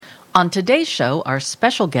On today's show, our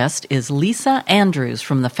special guest is Lisa Andrews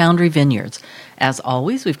from the Foundry Vineyards. As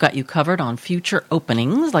always, we've got you covered on future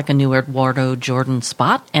openings like a new Eduardo Jordan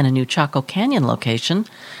spot and a new Chaco Canyon location,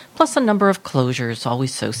 plus a number of closures,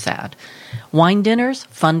 always so sad. Wine dinners,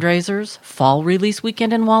 fundraisers, fall release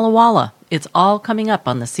weekend in Walla Walla. It's all coming up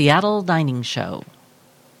on the Seattle Dining Show.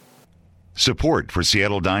 Support for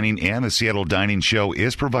Seattle Dining and the Seattle Dining Show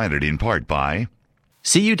is provided in part by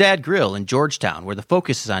See You Dad Grill in Georgetown, where the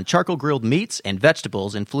focus is on charcoal-grilled meats and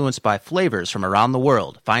vegetables influenced by flavors from around the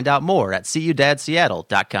world. Find out more at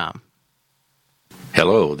seeyoudadseattle.com.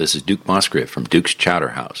 Hello, this is Duke Mosgriff from Duke's Chowder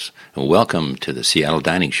House, and welcome to the Seattle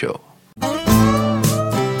Dining Show.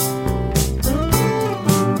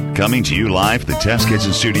 Coming to you live from the Test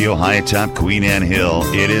Kitchen Studio high atop Queen Anne Hill,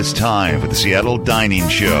 it is time for the Seattle Dining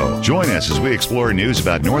Show. Join us as we explore news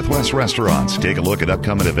about Northwest restaurants, take a look at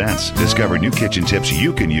upcoming events, discover new kitchen tips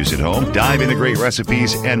you can use at home, dive into great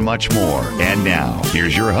recipes, and much more. And now,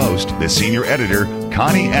 here's your host, the senior editor,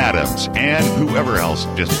 Connie Adams, and whoever else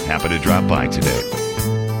just happened to drop by today.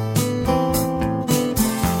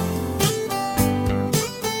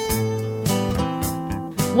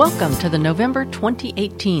 Welcome to the November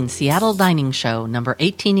 2018 Seattle Dining Show, number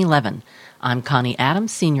 1811. I'm Connie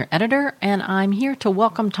Adams, senior editor, and I'm here to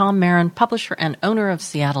welcome Tom Marin, publisher and owner of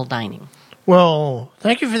Seattle Dining. Well,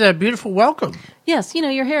 thank you for that beautiful welcome. Yes, you know,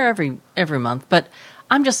 you're here every month, but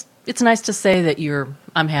it's nice to say that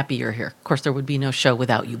I'm happy you're here. Of course, there would be no show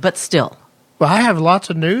without you, but still. Well, I have lots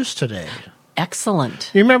of news today.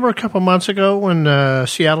 Excellent. You remember a couple months ago when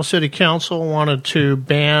Seattle City Council wanted to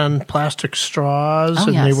ban plastic straws,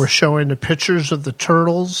 and they were showing the pictures of the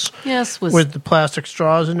turtles with the plastic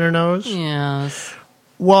straws in their nose? Yes.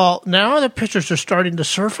 Well, now the pictures are starting to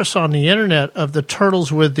surface on the internet of the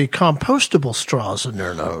turtles with the compostable straws in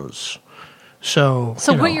their nose. So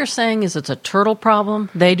what you're saying is it's a turtle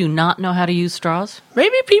problem? They do not know how to use straws?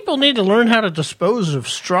 Maybe people need to learn how to dispose of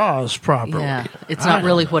straws properly. Yeah, it's not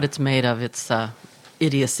really what it's made of. It's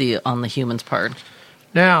idiocy on the human's part.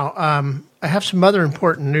 Now, I have some other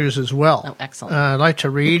important news as well. Oh, excellent. I'd like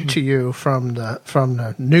to read to you from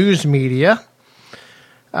the news media.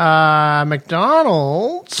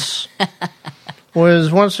 McDonald's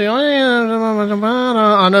was once the only...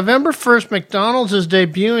 On November 1st, McDonald's is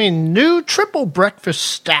debuting new triple breakfast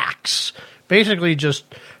stacks. Basically just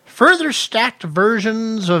further stacked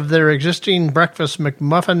versions of their existing breakfast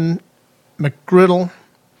McMuffin, McGriddle.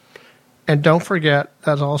 And don't forget,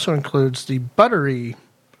 that also includes the buttery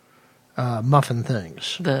muffin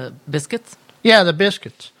things. The biscuits? Yeah, the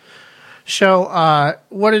biscuits. So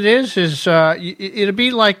what it is it'll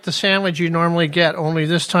be like the sandwich you normally get, only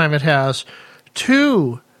this time it has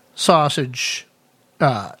 2 sausage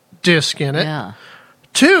disc in it,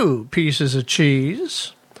 2 pieces of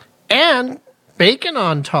cheese, and bacon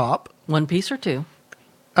on top. 1 piece or 2?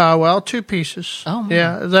 2 pieces. Oh, man.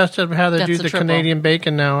 Yeah, that's how they do the Canadian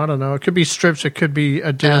bacon now. I don't know. It could be strips. It could be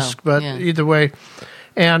a disc, either way.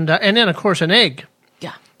 And then, of course, an egg.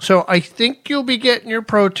 Yeah. So I think you'll be getting your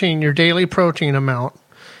protein, your daily protein amount,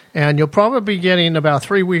 and you'll probably be getting about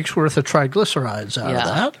 3 weeks' worth of triglycerides out of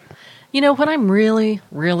that. You know, when I'm really,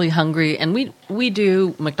 really hungry, and we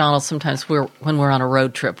do McDonald's sometimes when we're on a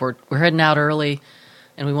road trip. We're heading out early,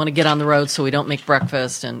 and we want to get on the road so we don't make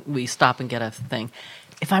breakfast, and we stop and get a thing.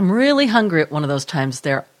 If I'm really hungry at one of those times,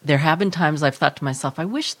 there have been times I've thought to myself, I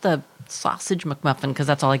wish the sausage McMuffin, because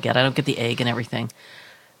that's all I get, I don't get the egg and everything,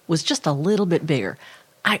 was just a little bit bigger.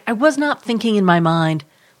 I was not thinking in my mind,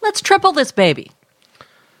 let's triple this baby.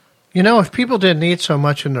 You know, if people didn't eat so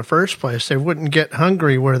much in the first place, they wouldn't get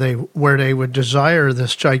hungry where they would desire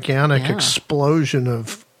this gigantic explosion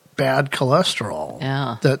of bad cholesterol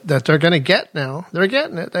that they're going to get now. They're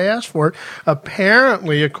getting it. They asked for it.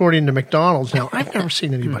 Apparently, according to McDonald's. Now, I've never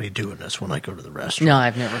seen anybody doing this when I go to the restaurant. No,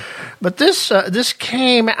 I've never. But this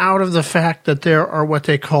came out of the fact that there are what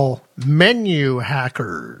they call menu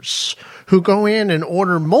hackers who go in and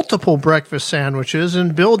order multiple breakfast sandwiches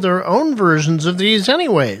and build their own versions of these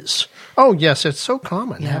anyways. Oh, yes, it's so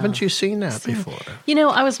common. Yeah. Haven't you seen that before? You know,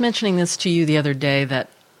 I was mentioning this to you the other day that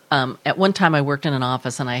at one time I worked in an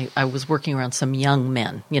office and I was working around some young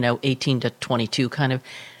men, 18 to 22 kind of.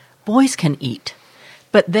 Boys can eat,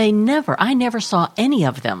 but I never saw any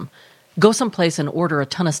of them go someplace and order a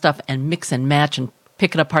ton of stuff and mix and match and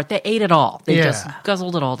pick it apart. They ate it all. They just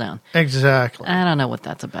guzzled it all down. Exactly. I don't know what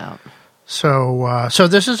that's about. So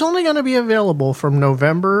this is only going to be available from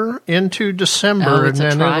November into December, and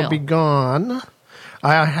then it'll be gone.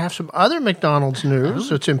 I have some other McDonald's news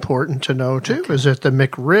that's important to know, too, is that the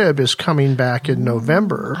McRib is coming back in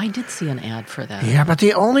November. I did see an ad for that. Yeah, but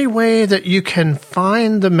the only way that you can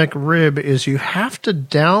find the McRib is you have to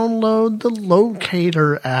download the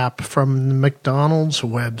locator app from the McDonald's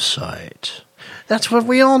website. That's what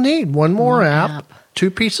we all need. One more app. 2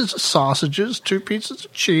 pieces of sausages, 2 pieces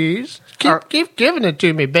of cheese. Keep giving it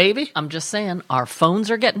to me, baby. I'm just saying, our phones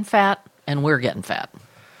are getting fat, and we're getting fat.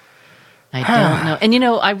 I don't know. And,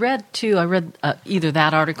 I read either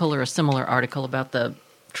that article or a similar article about the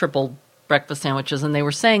triple breakfast sandwiches, and they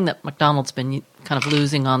were saying that McDonald's been kind of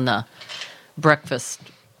losing on the breakfast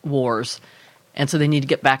wars, and so they need to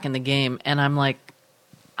get back in the game. And I'm like,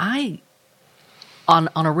 on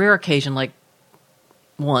a rare occasion, like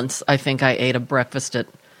once, I think I ate a breakfast at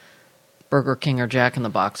Burger King or Jack in the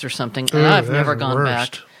Box or something, and I've never gone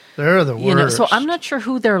back. They're the worst. So I'm not sure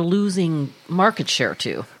who they're losing market share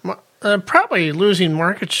to. Probably losing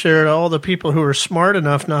market share to all the people who are smart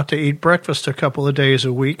enough not to eat breakfast a couple of days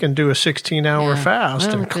a week and do a 16-hour fast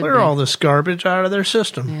and clear all this garbage out of their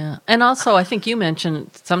system. Yeah. And also, I think you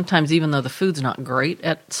mentioned sometimes even though the food's not great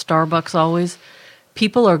at Starbucks always,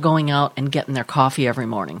 people are going out and getting their coffee every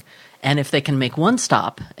morning. And if they can make one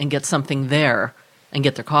stop and get something there and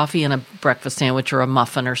get their coffee and a breakfast sandwich or a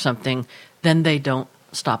muffin or something, then they don't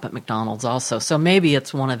stop at McDonald's also. So maybe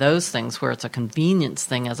it's one of those things where it's a convenience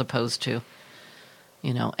thing as opposed to,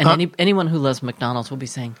 and anyone who loves McDonald's will be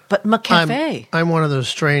saying, but McCafe. I'm one of those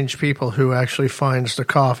strange people who actually finds the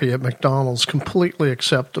coffee at McDonald's completely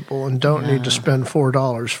acceptable and don't need to spend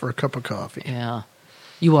 $4 for a cup of coffee. Yeah.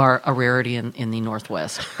 You are a rarity in the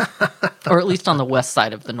Northwest, or at least on the west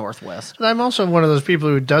side of the Northwest. And I'm also one of those people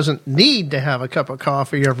who doesn't need to have a cup of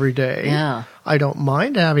coffee every day. Yeah. I don't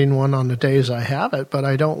mind having one on the days I have it, but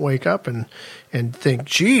I don't wake up and think,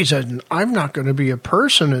 geez, I'm not going to be a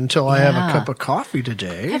person until I have a cup of coffee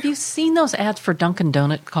today. Have you seen those ads for Dunkin'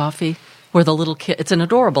 Donut coffee? Where the little kid, it's an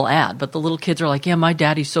adorable ad, but the little kids are like, yeah, my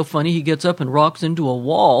daddy's so funny, he gets up and rocks into a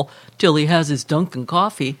wall till he has his Dunkin'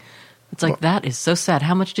 coffee. It's like, that is so sad.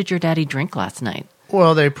 How much did your daddy drink last night?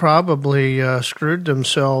 Well, they probably screwed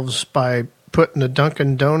themselves by putting the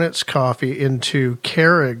Dunkin' Donuts coffee into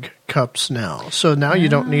Keurig cups now. So now you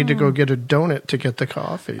don't need to go get a donut to get the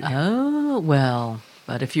coffee. Oh, well,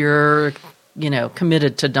 but if you're,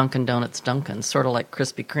 committed to Dunkin' Donuts Dunkin', sort of like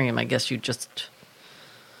Krispy Kreme, I guess you just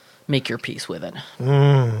make your peace with it.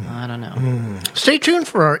 I don't know. Stay tuned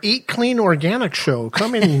for our Eat Clean Organic show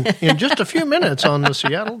coming in just a few minutes on the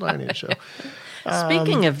Seattle Dining Show.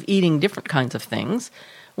 Speaking of eating different kinds of things,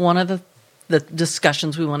 one of the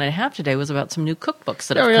discussions we wanted to have today was about some new cookbooks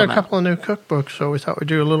that have come out. Yeah, we had a couple of new cookbooks, so we thought we'd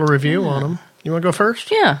do a little review on them. You want to go first?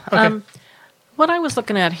 Yeah. Okay. What I was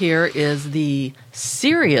looking at here is the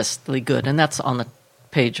Seriously Good, and that's on the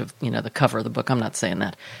page of, the cover of the book. I'm not saying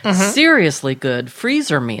that. Seriously Good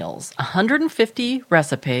Freezer Meals, 150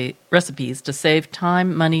 recipes to save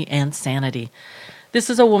time, money, and sanity. This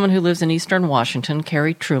is a woman who lives in Eastern Washington,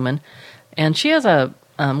 Carrie Truman, and she has a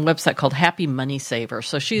website called Happy Money Saver.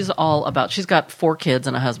 So she's got 4 kids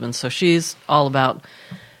and a husband, so she's all about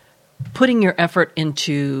putting your effort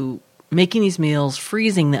into making these meals,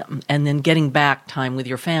 freezing them, and then getting back time with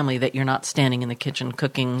your family that you're not standing in the kitchen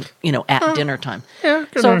cooking, at dinner time. Yeah,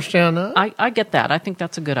 I can understand that. I get that. I think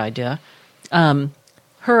that's a good idea.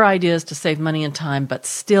 Her idea is to save money and time, but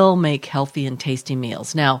still make healthy and tasty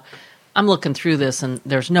meals. Now, I'm looking through this, and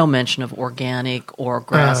there's no mention of organic or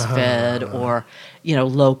grass-fed or,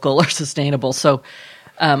 local or sustainable. So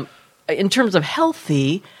in terms of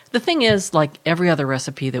healthy, the thing is, like every other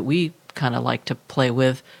recipe that we kind of like to play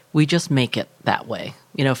with, we just make it that way.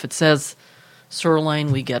 If it says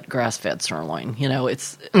sirloin, we get grass-fed sirloin.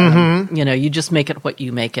 It's you just make it what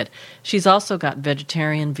you make it. She's also got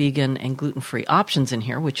vegetarian, vegan, and gluten-free options in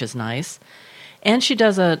here, which is nice. And she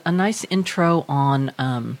does a nice intro on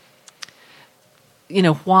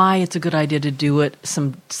why it's a good idea to do it.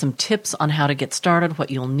 Some tips on how to get started, what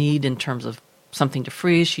you'll need in terms of something to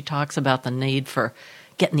freeze. She talks about the need for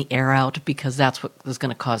getting the air out because that's what is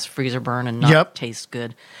going to cause freezer burn and not taste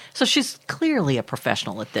good. So she's clearly a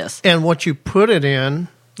professional at this. And what you put it in,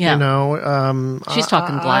 she's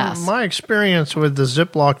talking glass. My experience with the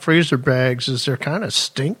Ziploc freezer bags is they're kind of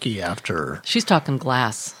stinky after. She's talking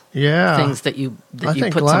glass. Yeah. Things that you I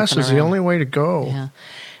think put glass is around. the only way to go. Yeah.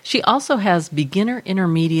 She also has beginner,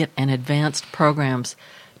 intermediate, and advanced programs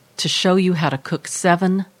to show you how to cook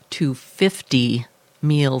 7 to 50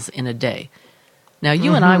 meals in a day. Now,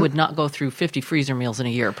 you and I would not go through 50 freezer meals in a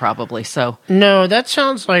year, probably. So No, that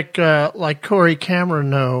sounds like Corey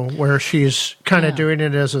Cameron, where she's kind of doing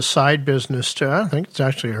it as a side business too. I think it's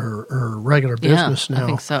actually her regular business now. I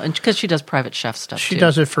think so, and because she does private chef stuff, she too.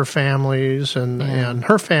 does it for families and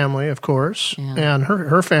her family, of course, and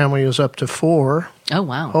her family is up to 4. Oh,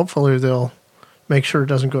 wow! Hopefully, they'll make sure it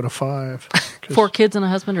doesn't go to 5. 4 kids and a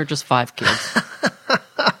husband, or just 5 kids?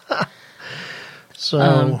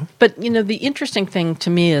 So, but the interesting thing to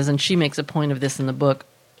me is, and she makes a point of this in the book,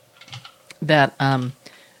 that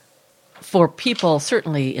for people,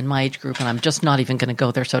 certainly in my age group, and I'm just not even going to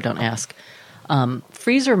go there, so don't ask,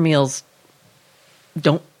 freezer meals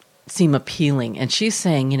don't seem appealing. And she's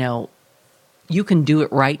saying, you can do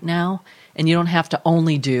it right now, and you don't have to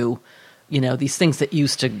only do, these things that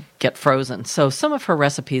used to get frozen. So some of her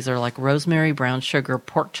recipes are like rosemary, brown sugar,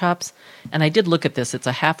 pork chops. And I did look at this. It's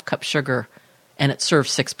a 1/2 cup sugar, and it serves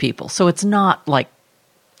 6 people. So it's not like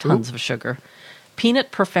tons of sugar. Peanut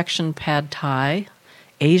perfection pad thai,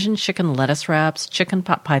 Asian chicken lettuce wraps, chicken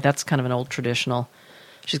pot pie. That's kind of an old traditional.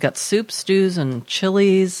 She's got soup, stews, and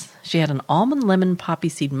chilies. She had an almond lemon poppy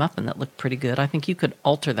seed muffin that looked pretty good. I think you could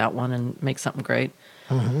alter that one and make something great.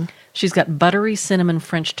 Mm-hmm. She's got buttery cinnamon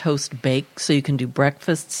French toast bake, so you can do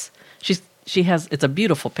breakfasts. She has, it's a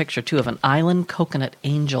beautiful picture too, of an island coconut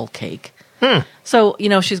angel cake. So,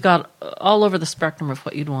 she's got all over the spectrum of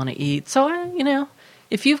what you'd want to eat. So,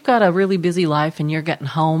 if you've got a really busy life and you're getting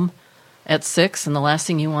home at 6 and the last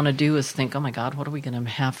thing you want to do is think, oh my God, what are we going to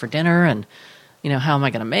have for dinner? And, how am I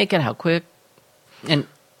going to make it? How quick? And,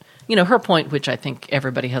 her point, which I think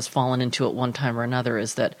everybody has fallen into at one time or another,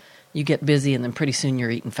 is that you get busy and then pretty soon you're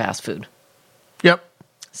eating fast food. Yep.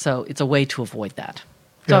 So it's a way to avoid that.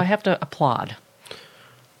 So I have to applaud.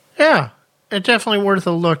 Yeah. It's definitely worth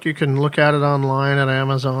a look. You can look at it online at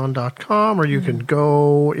Amazon.com, or you can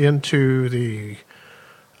go into the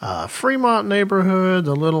Fremont neighborhood,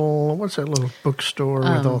 what's that little bookstore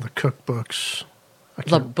with all the cookbooks?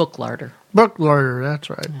 The Book Larder. Book Larder, that's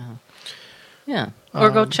right. Yeah.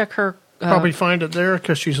 Or go check her. Probably find it there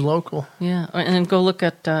because she's local. Yeah. And then go look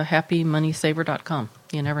at happymoneysaver.com.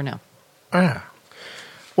 You never know. Yeah.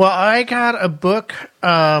 Well, I got a book.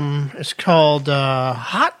 It's called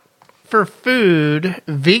Hot for Food,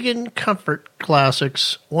 Vegan Comfort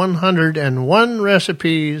Classics, 101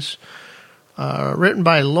 Recipes, written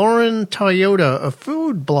by Lauren Toyota, a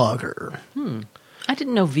food blogger. I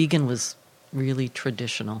didn't know vegan was really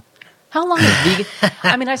traditional. How long is vegan?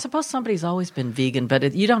 I mean, I suppose somebody's always been vegan, but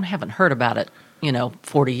haven't heard about it,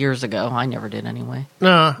 40 years ago. I never did anyway.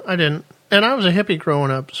 No, I didn't. And I was a hippie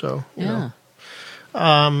growing up, so, you know.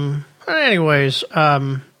 Anyways,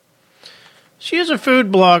 she is a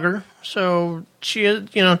food blogger, so she,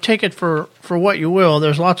 take it for what you will.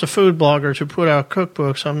 There's lots of food bloggers who put out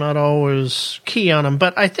cookbooks. I'm not always key on them,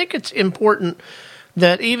 but I think it's important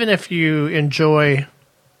that even if you enjoy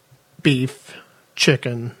beef,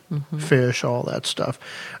 chicken, fish, all that stuff,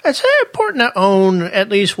 it's important to own at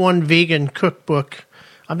least one vegan cookbook.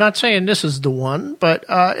 I'm not saying this is the one, but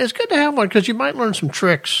it's good to have one because you might learn some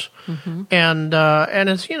tricks. And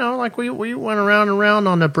it's, like we went around and around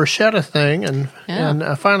on the bruschetta thing and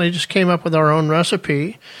finally just came up with our own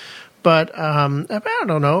recipe. But I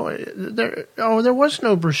don't know. There was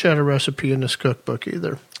no bruschetta recipe in this cookbook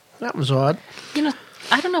either. That was odd.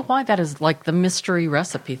 I don't know why that is like the mystery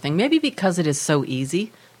recipe thing. Maybe because it is so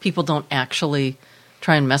easy, people don't actually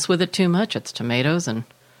try and mess with it too much. It's tomatoes and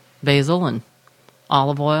basil and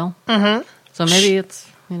olive oil. So maybe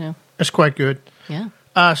it's, It's quite good.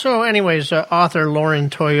 Yeah. So anyways, author Lauren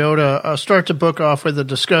Toyota starts the book off with a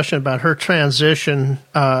discussion about her transition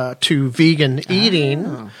to vegan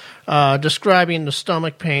eating, describing the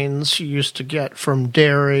stomach pains she used to get from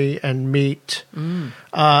dairy and meat.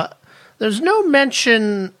 There's no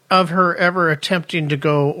mention of her ever attempting to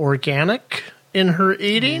go organic in her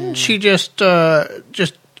eating. She just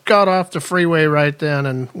got off the freeway right then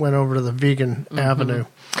and went over to the vegan avenue.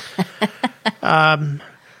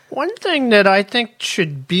 One thing that I think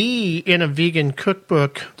should be in a vegan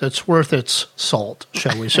cookbook that's worth its salt,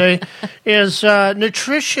 shall we say, is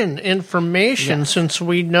nutrition information, since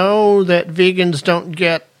we know that vegans don't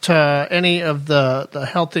get any of the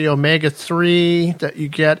healthy omega-3 that you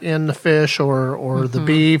get in the fish or the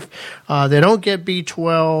beef. They don't get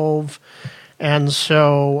B12. And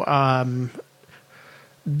so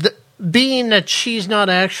being that she's not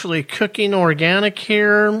actually cooking organic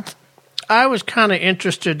here, I was kind of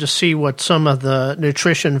interested to see what some of the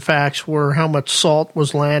nutrition facts were, how much salt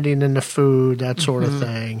was landing in the food, that sort of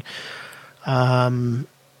thing. And,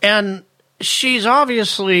 she's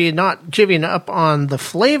obviously not giving up on the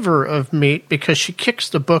flavor of meat because she kicks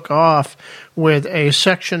the book off with a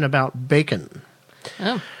section about bacon.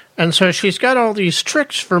 Oh. And so she's got all these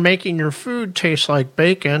tricks for making your food taste like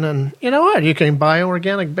bacon. And you know what? You can buy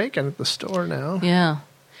organic bacon at the store now. Yeah.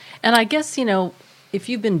 And I guess, if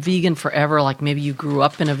you've been vegan forever, like maybe you grew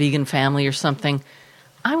up in a vegan family or something,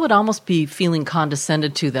 I would almost be feeling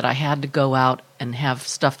condescended to that I had to go out and have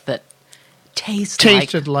stuff that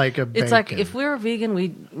tasted like a bacon. It's like, if we're a vegan,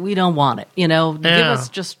 we don't want it. Give us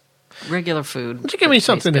just regular food. Just give me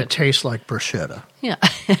something that tastes like bruschetta. Yeah.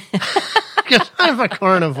 Because I'm a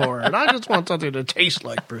carnivore, and I just want something to taste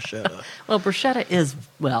like bruschetta. Well, bruschetta is,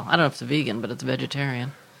 I don't know if it's a vegan, but it's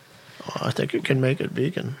vegetarian. Oh, I think it can make it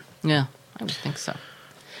vegan. Yeah, I would think so.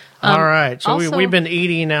 All right, so also, we've been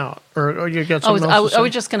eating out. Or you got something else to say? I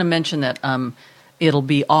was just going to mention that it'll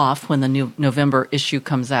be off when the new November issue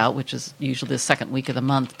comes out, which is usually the second week of the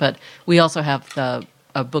month. But we also have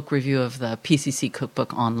a book review of the PCC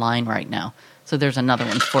cookbook online right now. So there's another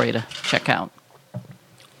one for you to check out.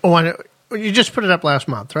 Oh, you just put it up last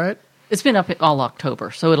month, right? It's been up all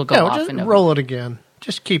October, so it'll go off just in November. roll it again.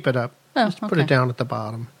 Just keep it up. Oh, just put it down at the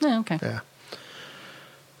bottom. Yeah, okay. Yeah.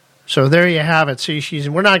 So there you have it. See,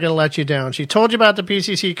 we're not going to let you down. She told you about the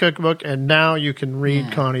PCC cookbook, and now you can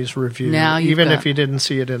read Connie's review, if you didn't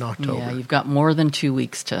see it in October. Yeah, you've got more than 2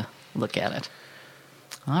 weeks to look at it.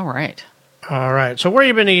 All right. All right. So where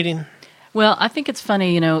you been eating? Well, I think it's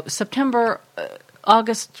funny, September,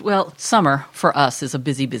 August, summer for us is a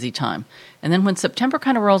busy, busy time. And then when September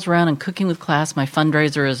kind of rolls around and Cooking with Class, my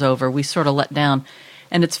fundraiser is over, we sort of let down.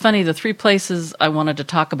 And it's funny, the 3 places I wanted to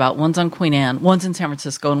talk about, one's on Queen Anne, one's in San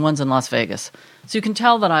Francisco, and one's in Las Vegas. So you can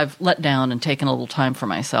tell that I've let down and taken a little time for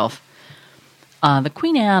myself. The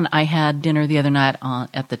Queen Anne, I had dinner the other night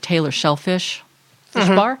at the Taylor Shellfish Fish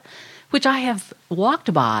Bar, which I have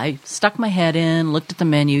walked by, stuck my head in, looked at the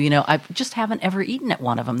menu. I just haven't ever eaten at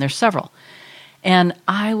one of them. There's several. And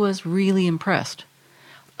I was really impressed.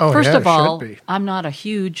 Oh, First of all, should be. I'm not a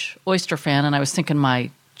huge oyster fan, and I was thinking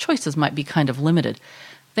my choices might be kind of limited.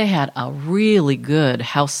 They had a really good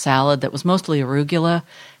house salad that was mostly arugula,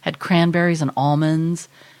 had cranberries and almonds.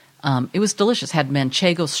 It was delicious. Had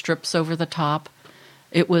manchego strips over the top.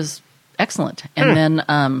 It was excellent. And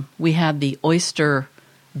then we had the oyster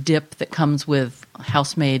dip that comes with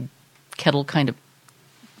house-made kettle kind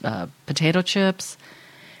of potato chips.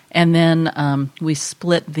 And then we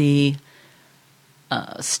split the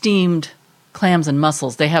steamed clams and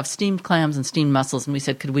mussels. They have steamed clams and steamed mussels, and we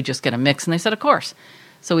said, could we just get a mix? And they said, of course.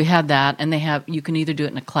 So we had that, and you can either do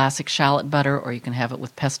it in a classic shallot butter or you can have it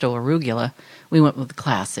with pesto arugula. We went with the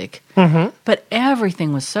classic. Mm-hmm. But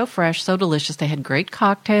everything was so fresh, so delicious. They had great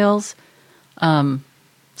cocktails.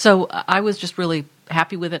 So I was just really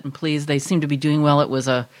happy with it and pleased. They seemed to be doing well. It was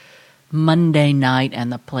a Monday night,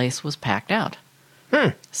 and the place was packed out.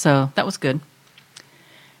 So that was good.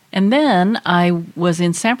 And then I was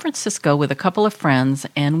in San Francisco with a couple of friends,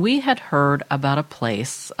 and we had heard about a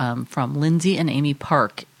place from Lindsay and Amy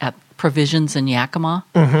Park at Provisions in Yakima.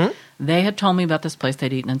 Mm-hmm. They had told me about this place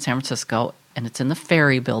they'd eaten in San Francisco, and it's in the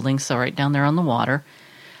Ferry Building, so right down there on the water,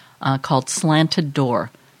 called Slanted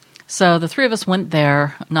Door. So the 3 of us went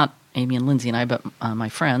there, not Amy and Lindsay and I, but my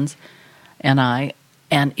friends and I,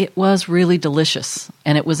 and it was really delicious.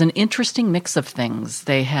 And it was an interesting mix of things.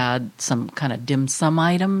 They had some kind of dim sum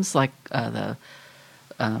items, like the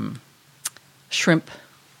shrimp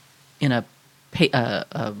in a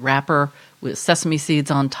wrapper with sesame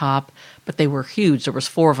seeds on top. But they were huge. There was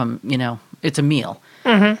 4 of them. It's a meal.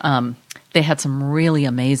 Mm-hmm. They had some really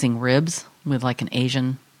amazing ribs with like an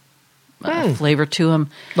Asian flavor to them.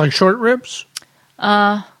 Like short ribs?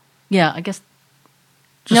 Yeah, I guess.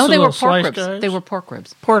 Just no, they were pork sliced ribs. guys? They were pork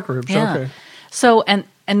ribs. Pork ribs, Yeah. okay. So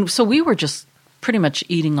so we were just pretty much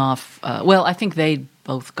eating off. I think they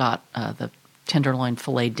both got the tenderloin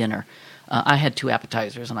filet dinner. I had 2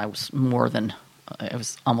 appetizers, and I was I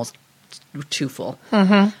was almost too full.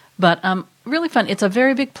 Mm-hmm. But really fun. It's a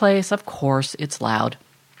very big place. Of course, it's loud,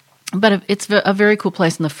 but it's a very cool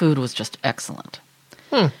place, and the food was just excellent.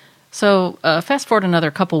 So fast forward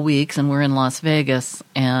another couple weeks, and we're in Las Vegas,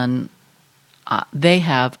 and they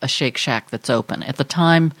have a Shake Shack that's open. At the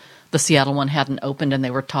time, the Seattle one hadn't opened, and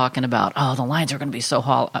they were talking about, the lines are going to be so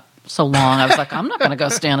long. I was like, I'm not going to go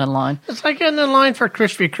stand in line. It's like getting in line for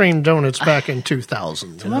Krispy Kreme donuts back in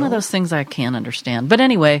 2000. It's one of those things I can't understand. But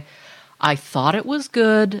anyway, I thought it was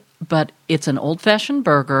good, but it's an old-fashioned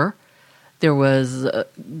burger. There was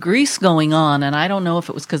grease going on, and I don't know if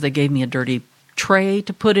it was because they gave me a dirty tray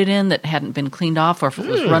to put it in that hadn't been cleaned off or if it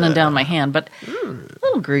was running down my hand, but a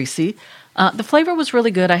little greasy. The flavor was really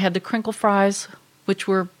good. I had the crinkle fries which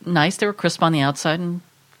were nice. They were crisp on the outside and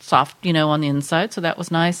soft, on the inside, so that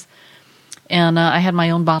was nice. And I had my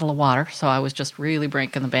own bottle of water, so I was just really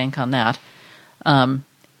breaking the bank on that.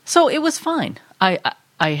 So it was fine. I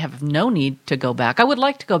have no need to go back. I would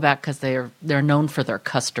like to go back because they're known for their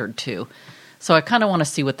custard too. So I kind of want to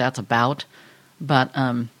see what that's about. But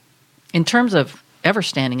in terms of ever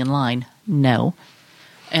standing in line, no.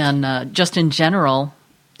 And just in general,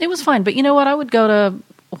 it was fine. But you know what? I would go to,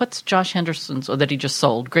 what's Josh Henderson's, or that he just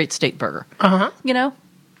sold, Great State Burger. Uh-huh.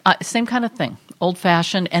 Same kind of thing.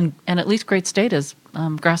 Old-fashioned, and at least Great State is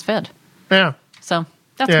grass-fed. Yeah. So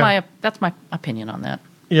that's my opinion on that.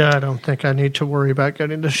 Yeah, I don't think I need to worry about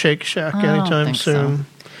getting to Shake Shack anytime soon. So.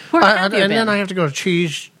 Where have you been? And then I have to go to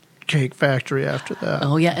Cheesecake Factory after that.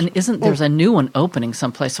 Oh, yeah, and there's a new one opening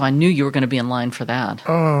someplace, so I knew you were going to be in line for that.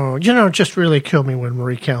 Oh, it just really killed me when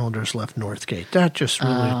Marie Callender's left Northgate. That just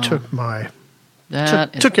really took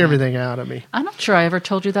everything out of me. I'm not sure I ever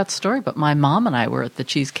told you that story, but my mom and I were at the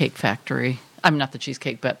Cheesecake Factory. I'm not the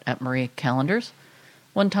Cheesecake, but at Marie Callender's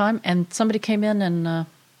one time, and somebody came in and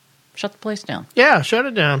shut the place down. Yeah, shut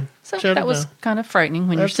it down. So that was kind of frightening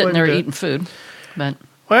when you're sitting there eating food. But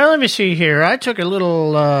well, let me see here. I took a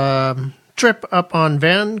little trip up on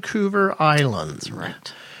Vancouver Island. That's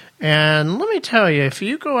right. And let me tell you, if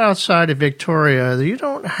you go outside of Victoria, you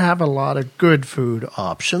don't have a lot of good food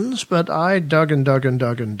options, but I dug and dug and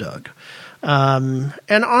dug and dug. And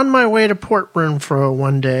on my way to Port Renfrew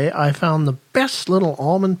one day, I found the best little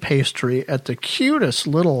almond pastry at the cutest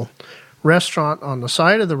little restaurant on the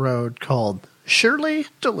side of the road called Shirley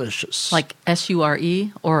Delicious. Like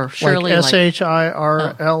S-U-R-E or Shirley? Like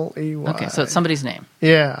S-H-I-R-L-E-Y. Okay, so it's somebody's name.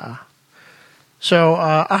 Yeah. So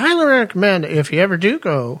I highly recommend, if you ever do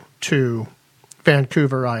go to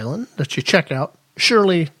Vancouver Island, that you check out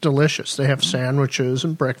Shirley Delicious. They have sandwiches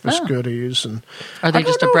and breakfast goodies. And are they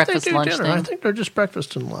just a breakfast lunch dinner. thing? I think they're just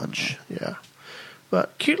breakfast and lunch, yeah.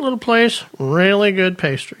 But cute little place, really good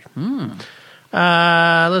pastry.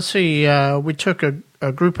 Let's see. We took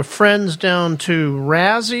a group of friends down to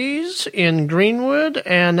Razzie's in Greenwood,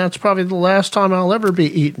 and that's probably the last time I'll ever be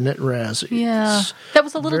eating at Razzie's. Yeah, that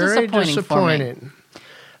was a little disappointing for me.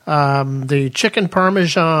 The chicken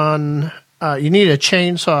parmesan, you need a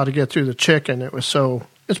chainsaw to get through the chicken.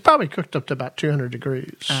 It's probably cooked up to about 200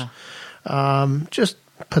 degrees. Just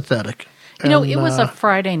pathetic. It was a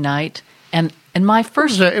Friday night, and my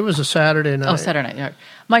first... It was a Saturday night. Oh, Saturday night.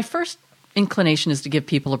 My first inclination is to give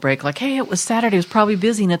people a break. Like, hey, it was Saturday. It was probably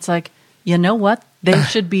busy. And it's like, you know what? They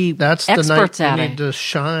should be That's experts the night at you it. need to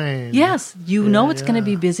shine. Yes. It's going to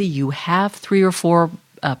be busy. You have 3 or 4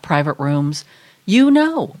 private rooms.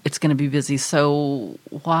 It's going to be busy. So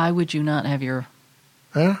why would you not have your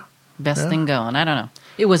best thing going? I don't know.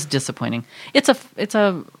 It was disappointing. It's a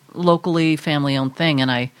locally family-owned thing, and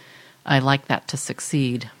I like that to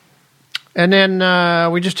succeed. And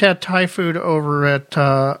then we just had Thai food over at...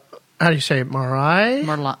 how do you say it? Marai?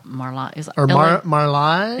 Marlai. Is it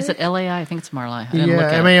Marlai? Is it L-A-I? I think it's Marlai. Yeah,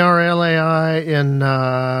 M-A-R-L-A-I in,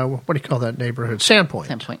 what do you call that neighborhood?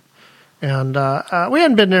 Sandpoint. And we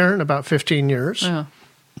hadn't been there in about 15 years. Yeah.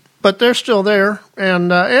 But they're still there,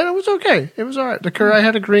 and it was okay. It was all right. The curry, I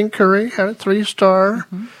had a green curry, had a 3-star.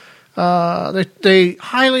 Mm-hmm. They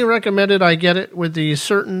highly recommended I get it with these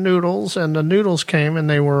certain noodles, and the noodles came, and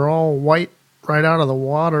they were all white right out of the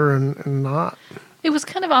water and not... It was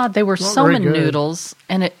kind of odd. They were somen noodles,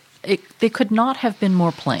 and they could not have been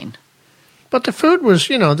more plain. But the food was,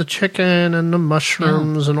 the chicken and the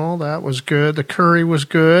mushrooms and all that was good. The curry was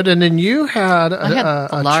good. And then you had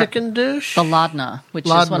a chicken dish. The ladna, which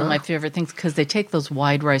is one of my favorite things because they take those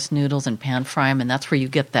wide rice noodles and pan fry them, and that's where you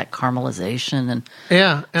get that caramelization.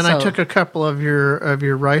 I took a couple of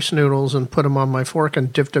your rice noodles and put them on my fork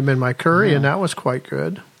and dipped them in my curry, and that was quite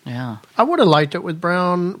good. Yeah. I would have liked it with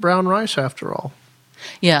brown rice after all.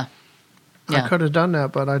 Yeah. I could have done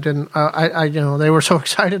that, but I didn't. They were so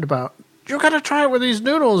excited about, you got to try it with these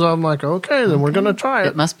noodles. I'm like, okay, then we're going to try it.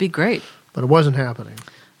 It must be great. But it wasn't happening.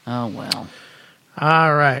 Oh, well.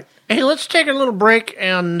 All right. Hey, let's take a little break,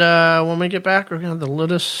 and when we get back, we're going to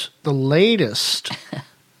have the latest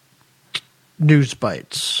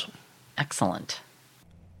Newsbytes. Excellent.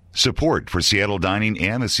 Support for Seattle Dining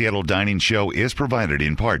and the Seattle Dining Show is provided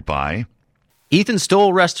in part by... Ethan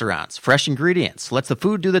Stoll Restaurants, fresh ingredients, lets the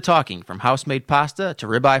food do the talking, from house-made pasta to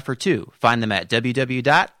ribeye for 2. Find them at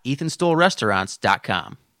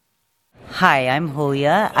www.ethanstollrestaurants.com. Hi, I'm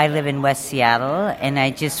Julia. I live in West Seattle, and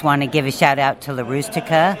I just want to give a shout-out to La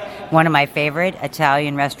Rustica, one of my favorite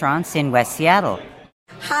Italian restaurants in West Seattle.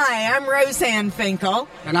 Hi, I'm Roseanne Finkel.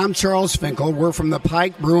 And I'm Charles Finkel. We're from the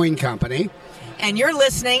Pike Brewing Company. And you're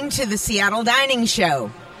listening to the Seattle Dining Show.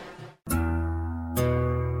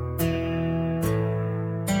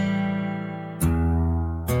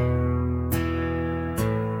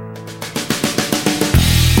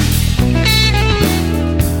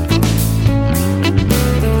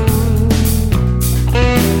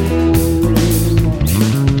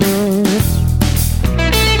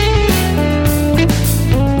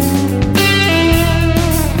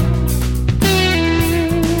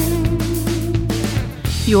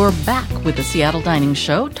 You're back with the Seattle Dining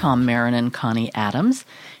Show, Tom Marin and Connie Adams,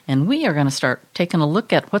 and we are going to start taking a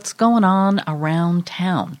look at what's going on around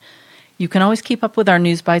town. You can always keep up with our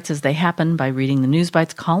Newsbytes as they happen by reading the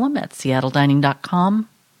Newsbytes column at seattledining.com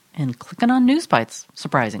and clicking on Newsbytes,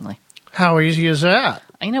 surprisingly. How easy is that?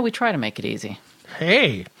 I know we try to make it easy.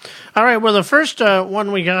 Hey. All right, well, the first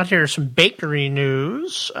one we got here is some bakery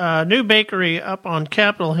news. New bakery up on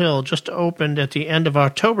Capitol Hill just opened at the end of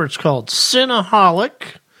October. It's called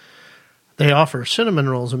Cinnaholic. They offer cinnamon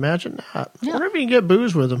rolls. Imagine that. Yeah. I wonder if you can get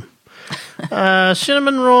booze with them.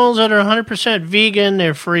 Cinnamon rolls that are 100% vegan.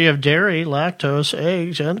 They're free of dairy, lactose,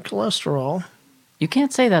 eggs, and cholesterol. You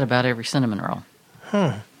can't say that about every cinnamon roll.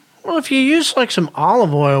 Well, if you use like some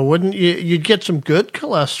olive oil, wouldn't you? You'd get some good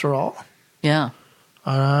cholesterol. Yeah.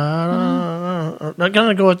 I'm not going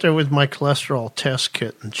to go out there with my cholesterol test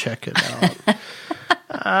kit and check it out.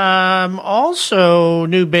 Also,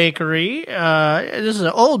 new bakery. This is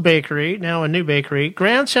an old bakery, now a new bakery.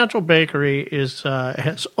 Grand Central Bakery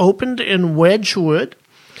has opened in Wedgwood,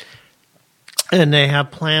 and they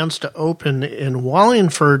have plans to open in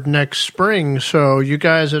Wallingford next spring. So you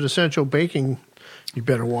guys at Essential Baking, you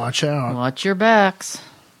better watch out. Watch your backs.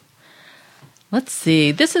 Let's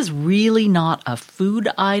see. This is really not a food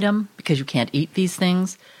item because you can't eat these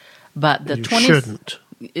things. But the You 20th shouldn't.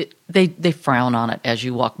 They frown on it as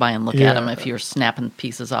you walk by and look at them if you're snapping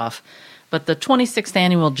pieces off. But the 26th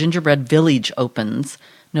annual Gingerbread Village opens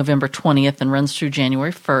November 20th and runs through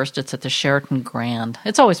January 1st. It's at the Sheraton Grand.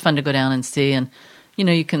 It's always fun to go down and see, and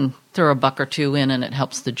you can throw a buck or two in, and it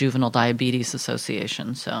helps the Juvenile Diabetes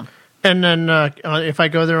Association. So. And then if I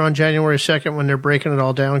go there on January 2nd when they're breaking it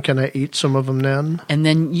all down, can I eat some of them then? And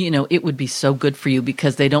then, it would be so good for you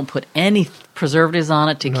because they don't put any preservatives on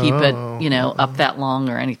it to keep it, up that long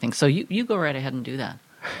or anything. So you go right ahead and do that.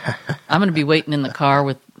 I'm going to be waiting in the car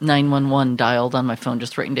with 911 dialed on my phone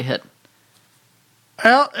just waiting to hit.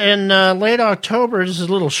 Well, in late October, there's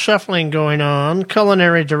a little shuffling going on.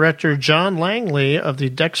 Culinary director John Langley of the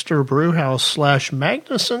Dexter Brewhouse /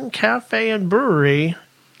 Magnuson Cafe and Brewery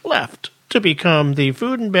left to become the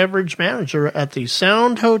food and beverage manager at the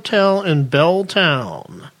Sound Hotel in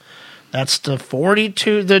Belltown. That's the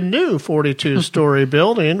new 42-story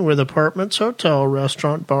building with apartments, hotel,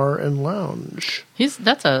 restaurant, bar, and lounge.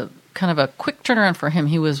 That's a kind of a quick turnaround for him.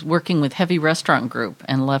 He was working with Heavy Restaurant Group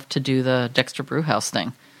and left to do the Dexter Brewhouse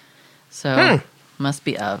thing. So must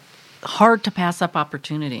be a hard to pass up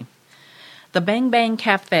opportunity. The Bang Bang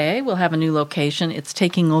Cafe will have a new location. It's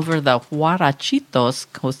taking over the Huarachitos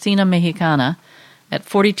Cocina Mexicana at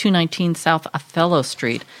 4219 South Othello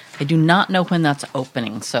Street. I do not know when that's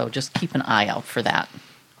opening, so just keep an eye out for that.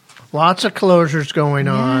 Lots of closures going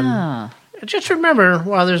on. Yeah. Just remember,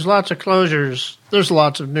 while there's lots of closures, there's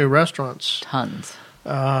lots of new restaurants. Tons.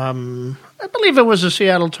 I believe it was the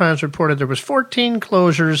Seattle Times reported there was 14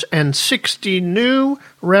 closures and 60 new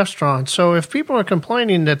restaurants. So if people are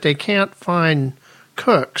complaining that they can't find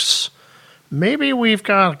cooks, maybe we've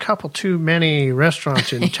got a couple too many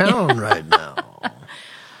restaurants in town right now.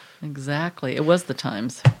 Exactly. It was the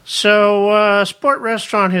Times. So Sport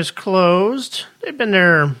Restaurant has closed. They've been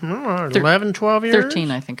there 11, 12 years?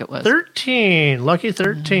 13, I think it was. 13. Lucky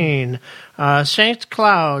 13. St.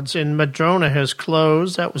 Cloud's in Madrona has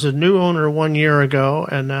closed. That was a new owner 1 year ago,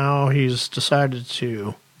 and now he's decided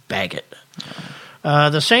to bag it.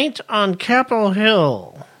 The Saint on Capitol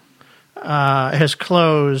Hill has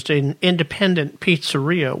closed. An independent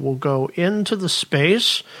pizzeria will go into the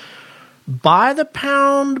space. By the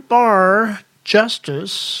Pound Bar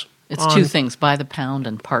Justice. It's two things, By the Pound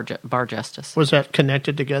and Bar Justice. Was that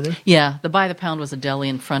connected together? Yeah, the By the Pound was a deli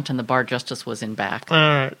in front and the Bar Justice was in back. All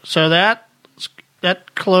right, so that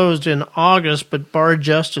closed in August, but Bar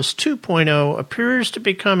Justice 2.0 appears to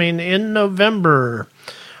be coming in November.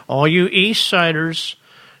 All you East Siders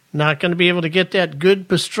not going to be able to get that good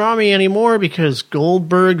pastrami anymore because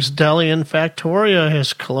Goldberg's Deli in Factoria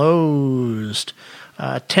has closed.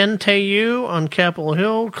 Tenteu on Capitol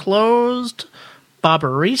Hill closed.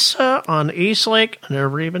 Barbarissa on Eastlake, I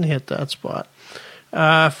never even hit that spot.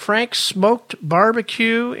 Frank's Smoked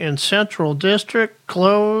Barbecue in Central District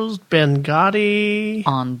closed. Bengati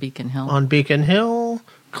on Beacon Hill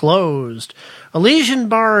closed. Elysian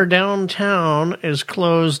Bar downtown is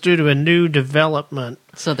closed due to a new development.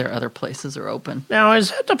 So their other places are open. Now, is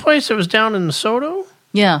that the place that was down in Soto?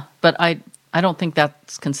 Yeah, but I don't think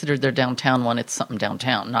that's considered their downtown one. It's something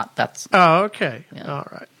downtown, not that's. Oh, okay. Yeah. All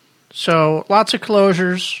right. So lots of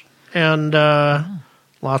closures and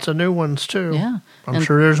lots of new ones, too. Yeah. I'm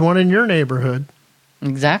sure there's one in your neighborhood.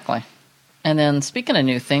 Exactly. And then speaking of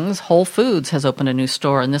new things, Whole Foods has opened a new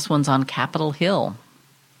store, and this one's on Capitol Hill.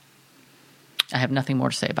 I have nothing more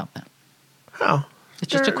to say about that. Oh,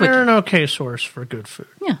 It's just a quickie. They're an okay source for good food.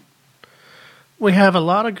 Yeah. We have a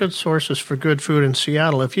lot of good sources for good food in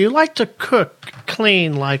Seattle. If you like to cook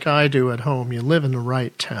clean like I do at home, you live in the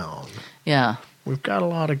right town. Yeah. We've got a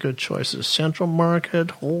lot of good choices. Central Market,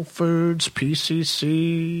 Whole Foods,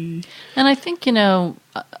 PCC. And I think, at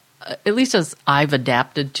least as I've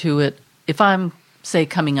adapted to it, if I'm, say,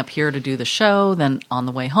 coming up here to do the show, then on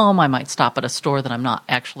the way home I might stop at a store that I'm not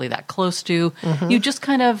actually that close to. Mm-hmm. You just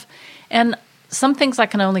kind of, and some things I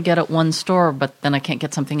can only get at one store, but then I can't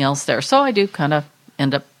get something else there. So I do kind of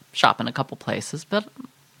end up shopping a couple places. But,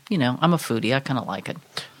 I'm a foodie. I kind of like it.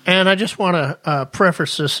 And I just want to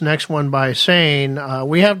preface this next one by saying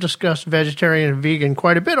we have discussed vegetarian and vegan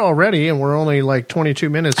quite a bit already, and we're only like 22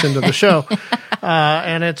 minutes into the show.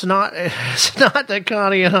 And it's not that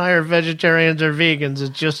Connie and I are vegetarians or vegans.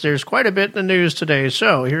 It's just there's quite a bit in the news today.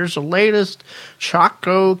 So here's the latest.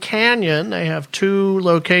 Chaco Canyon. They have 2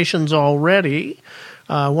 locations already.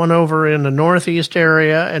 One over in the northeast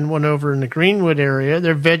area and one over in the Greenwood area.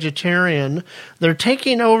 They're vegetarian. They're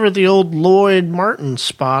taking over the old Lloyd Martin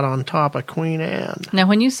spot on top of Queen Anne. Now,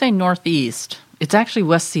 when you say northeast, it's actually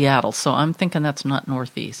West Seattle, so I'm thinking that's not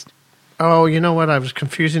northeast. Oh, you know what? I was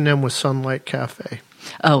confusing them with Sunlight Cafe.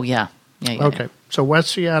 Oh, yeah. Okay, so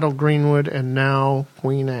West Seattle, Greenwood, and now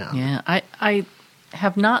Queen Anne. Yeah, I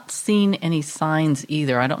have not seen any signs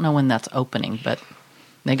either. I don't know when that's opening, but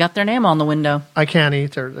they got their name on the window. I can't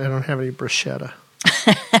eat there. They don't have any bruschetta.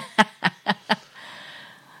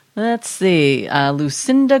 Let's see.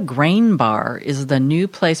 Lucinda Grain Bar is the new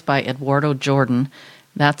place by Eduardo Jordan.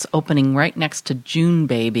 That's opening right next to June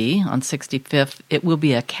Baby on 65th. It will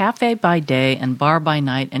be a cafe by day and bar by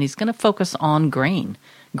night, and he's going to focus on grain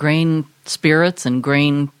spirits and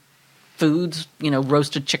grain foods,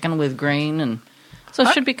 roasted chicken with grain. And so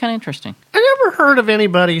it should be kind of interesting. I never heard of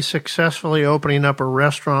anybody successfully opening up a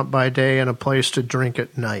restaurant by day and a place to drink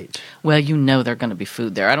at night. Well, they're going to be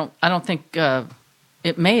food there. I don't think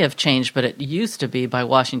it may have changed, but it used to be by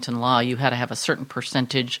Washington law you had to have a certain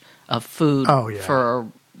percentage of food for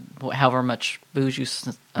however much booze you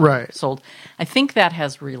sold. I think that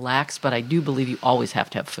has relaxed, but I do believe you always have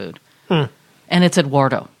to have food. And it's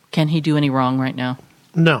Eduardo. Can he do any wrong right now?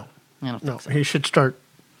 No. I don't think so. He should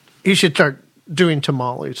start doing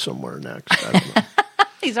tamales somewhere next. I don't know.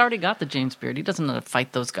 He's already got the James Beard. He doesn't know how to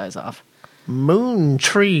fight those guys off. Moon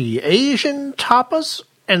Tree Asian tapas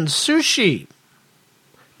and sushi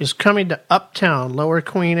is coming to Uptown, Lower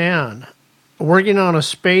Queen Anne. Working on a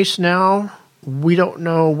space now. We don't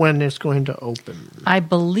know when it's going to open. I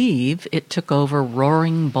believe it took over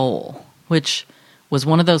Roaring Bowl, which was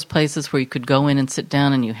one of those places where you could go in and sit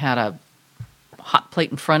down and you had a hot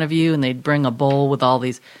plate in front of you and they'd bring a bowl with all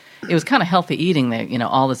these. It was kind of healthy eating,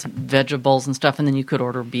 all this vegetables and stuff, and then you could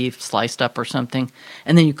order beef sliced up or something,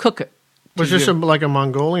 and then you cook it. Was this like a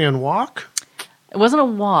Mongolian wok? It wasn't a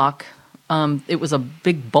wok. It was a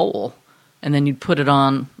big bowl, and then you'd put it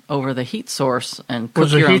on over the heat source and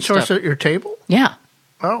cook your own stuff. Was the heat source at your table? Yeah.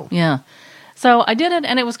 Oh. Yeah. So I did it,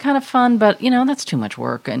 and it was kind of fun, but, that's too much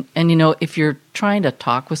work. And if you're trying to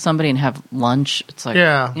talk with somebody and have lunch, it's like,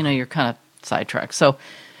 you're kind of sidetracked. So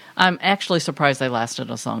I'm actually surprised they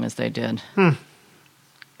lasted as long as they did.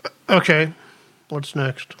 Okay. What's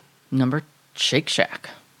next? Number Shake Shack.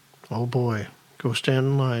 Oh, boy. Go stand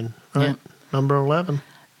in line. All right. Yeah. Number 11.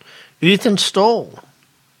 Ethan Stoll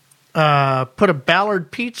put a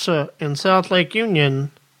Ballard Pizza in South Lake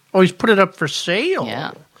Union. Oh, he's put it up for sale.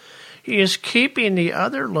 Yeah. He is keeping the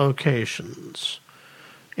other locations.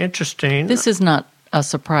 Interesting. This is not a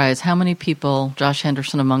surprise. How many people, Josh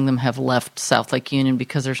Henderson among them, have left South Lake Union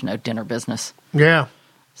because there's no dinner business? Yeah.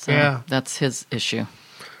 So that's his issue.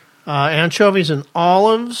 Anchovies and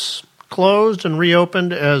Olives closed and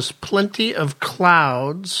reopened as Plenty of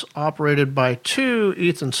Clouds, operated by 2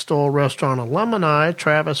 Ethan Stoll restaurant alumni,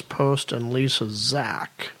 Travis Post and Lisa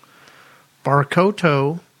Zach.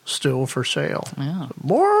 Barcoto still for sale. Yeah.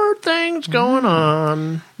 More things going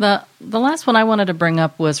on. The last one I wanted to bring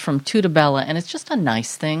up was from Tutabella, and it's just a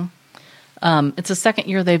nice thing. It's the second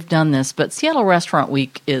year they've done this, but Seattle Restaurant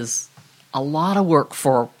Week is a lot of work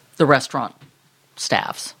for the restaurant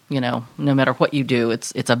staffs. No matter what you do,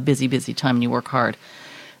 it's a busy, busy time and you work hard.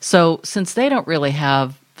 So since they don't really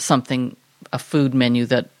have a food menu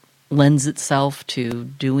that lends itself to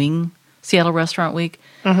doing Seattle Restaurant Week,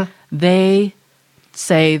 they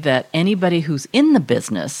say that anybody who's in the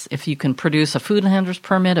business, if you can produce a food handler's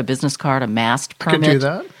permit, a business card, a masked permit. Can do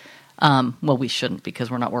that? Well, we shouldn't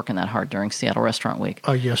because we're not working that hard during Seattle Restaurant Week.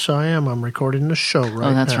 Yes, I am. I'm recording the show right now.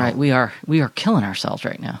 Oh, that's right. We are killing ourselves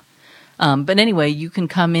right now. But anyway, you can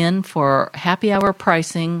come in for happy hour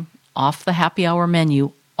pricing off the happy hour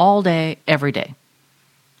menu all day, every day.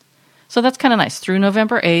 So that's kind of nice. Through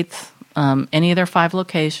November 8th, any of their 5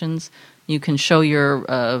 locations, you can show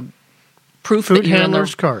your proof Food that you're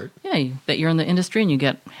handler's card. Yeah, that you're in the industry and you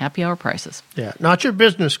get happy hour prices. Yeah, not your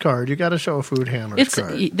business card. You got to show a food handler's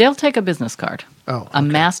card. They'll take a business card. Oh, okay. A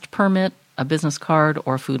mast permit, a business card,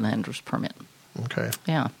 or a food handler's permit. Okay.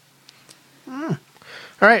 Yeah.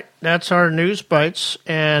 All right, that's our news bites,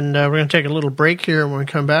 and we're going to take a little break here. And when we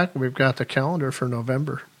come back, we've got the calendar for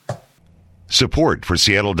November. Support for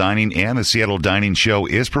Seattle Dining and the Seattle Dining Show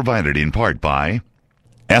is provided in part by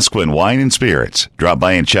Esquin Wine and Spirits. Drop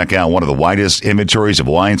by and check out one of the widest inventories of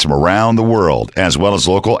wines from around the world, as well as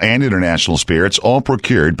local and international spirits, all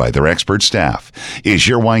procured by their expert staff. Is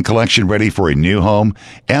your wine collection ready for a new home?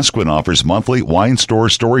 Esquin offers monthly wine store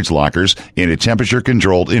storage lockers in a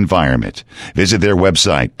temperature-controlled environment. Visit their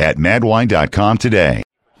website at madwine.com today.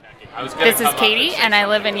 This is Katie, and I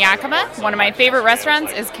live in Yakima. One of my favorite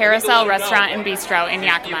restaurants is Carousel Restaurant and Bistro in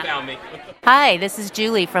Yakima. Hi, this is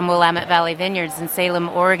Julie from Willamette Valley Vineyards in Salem,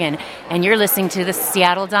 Oregon, and you're listening to the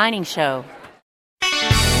Seattle Dining Show.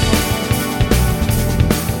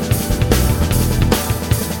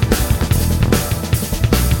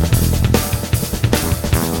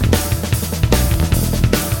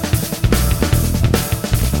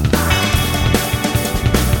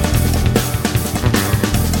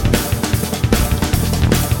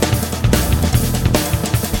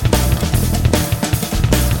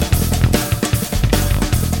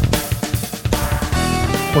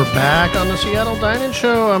 We're back on the Seattle Dining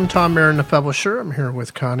Show. I'm Tom Marin, the publisher. I'm here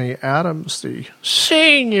with Connie Adams, the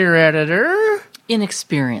senior editor.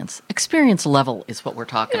 Inexperience. Experience level is what we're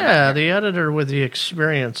talking about. Yeah, the editor with the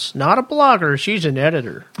experience. Not a blogger. She's an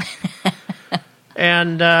editor.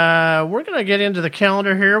 And we're going to get into the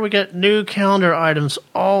calendar here. We get new calendar items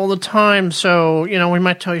all the time. So, we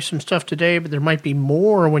might tell you some stuff today, but there might be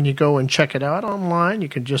more when you go and check it out online. You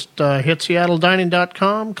can just hit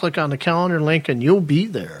seattledining.com, click on the calendar link, and you'll be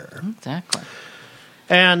there. Exactly.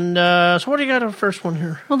 And so what do you got on the first one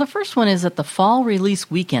here? Well, the first one is that the Fall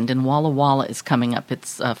Release Weekend in Walla Walla is coming up.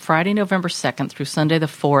 It's Friday, November 2nd through Sunday the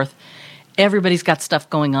 4th. Everybody's got stuff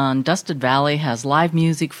going on. Dusted Valley has live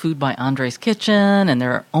music, food by Andre's Kitchen, and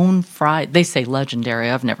their own fried, they say legendary,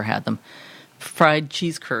 I've never had them, fried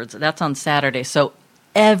cheese curds. That's on Saturday. So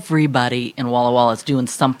everybody in Walla Walla is doing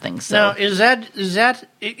something. So. Now, is that,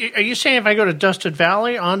 are you saying if I go to Dusted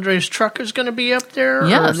Valley, Andre's truck is going to be up there?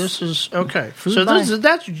 Yes. Or this is, okay. Food so by,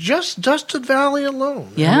 that's just Dusted Valley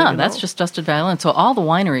alone. Yeah, that's just Dusted Valley. And so all the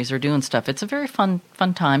wineries are doing stuff. It's a very fun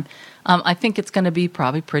time. I think it's going to be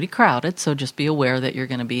probably pretty crowded, so just be aware that you're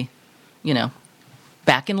going to be,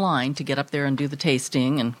 back in line to get up there and do the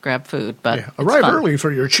tasting and grab food. But yeah, arrive early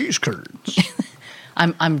for your cheese curds.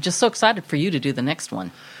 I'm just so excited for you to do the next one.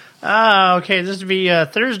 Okay, this will be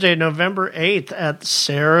Thursday, November 8th at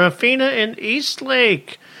Serafina in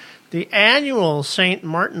Eastlake. The annual St.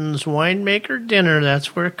 Martin's Winemaker Dinner.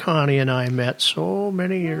 That's where Connie and I met so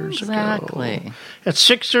many years ago. Exactly. At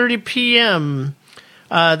 6:30 p.m.,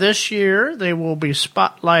 this year, they will be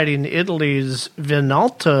spotlighting Italy's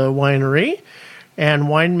Vinalta winery, and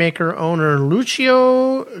winemaker owner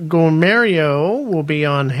Lucio Gomerio will be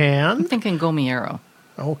on hand. I'm thinking Gomiero.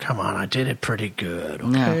 Oh, come on. I did it pretty good.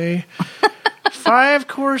 Okay. No.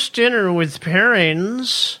 5-course dinner with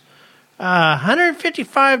pairings,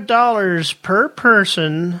 $155 per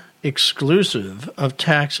person, exclusive of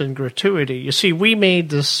tax and gratuity. You see, we made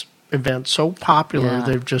this event so popular,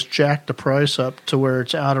 they've just jacked the price up to where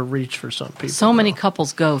it's out of reach for some people. So many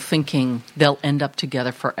couples go thinking they'll end up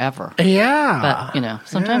together forever. Yeah. But,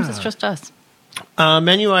 sometimes it's just us.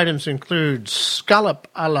 Menu items include scallop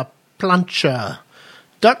a la plancha,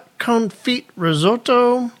 duck confit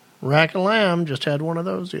risotto, rack of lamb, just had one of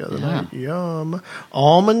those the other night. Yum.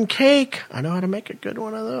 Almond cake. I know how to make a good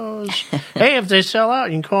one of those. Hey, if they sell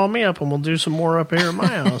out, you can call me up and we'll do some more up here at my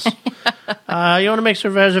house. You want to make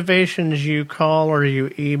some reservations, you call or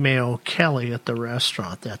you email Kelly at the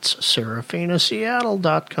restaurant. That's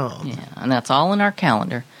SerafinaSeattle.com. Yeah, and that's all in our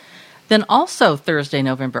calendar. Then also Thursday,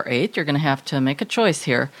 November 8th, you're going to have to make a choice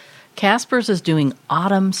here. Casper's is doing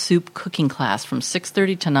autumn soup cooking class from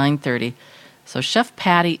 6:30 to 9:30. So Chef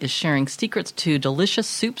Patty is sharing secrets to delicious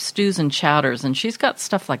soup, stews, and chowders. And she's got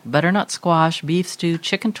stuff like butternut squash, beef stew,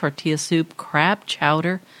 chicken tortilla soup, crab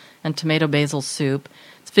chowder, and tomato basil soup.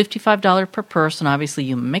 It's $55 per person. Obviously,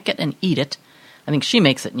 you make it and eat it. I think she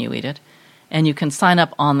makes it and you eat it. And you can sign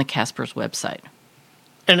up on the Casper's website.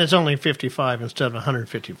 And it's only $55 instead of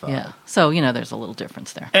 $155. Yeah. So, there's a little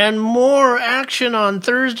difference there. And more action on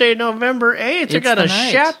Thursday, November 8th. They got a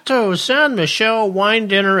Chateau Saint Michel wine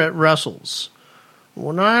dinner at Russell's.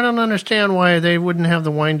 Well, no, I don't understand why they wouldn't have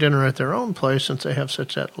the wine dinner at their own place since they have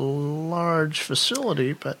such that large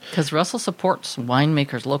facility. But because Russell supports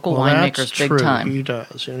winemakers, local well, winemakers, that's big true. time. He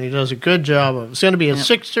does, and he does a good job of it. It's going to be at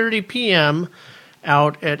 6:30 p.m.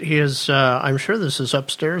 out at his. I'm sure this is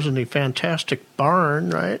upstairs in the fantastic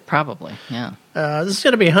barn, right? Probably, yeah. This is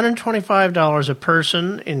going to be $125 a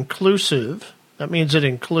person, inclusive. That means it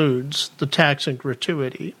includes the tax and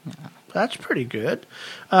gratuity. Yeah. That's pretty good.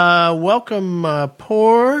 Welcome,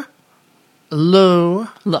 Pour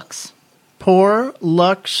Lux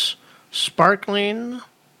Sparkling.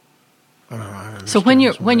 So when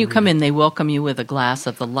you come in, they welcome you with a glass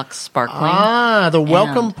of the Lux Sparkling. The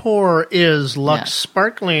welcome pour is Lux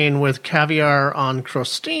Sparkling with caviar on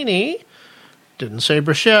crostini. Didn't say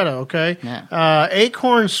bruschetta, okay? Yeah.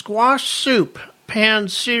 Acorn squash soup,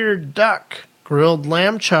 pan-seared duck, grilled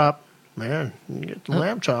lamb chop. Man, you can get the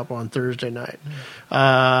lamb chop on Thursday night.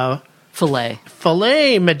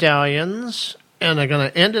 Filet medallions, and they're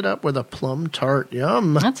going to end it up with a plum tart.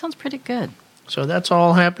 Yum. That sounds pretty good. So that's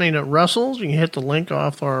all happening at Russell's. You can hit the link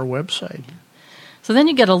off our website. So then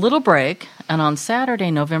you get a little break, and on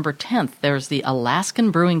Saturday, November 10th, there's the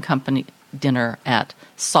Alaskan Brewing Company dinner at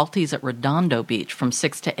Salty's at Redondo Beach from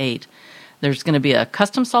 6 to 8. There's going to be a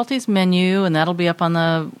custom Salty's menu, and that'll be up on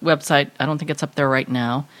the website. I don't think it's up there right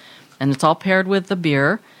now. And it's all paired with the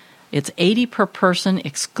beer. It's $80 per person,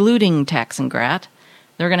 excluding tax and grat.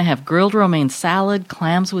 They're going to have grilled romaine salad,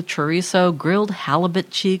 clams with chorizo, grilled halibut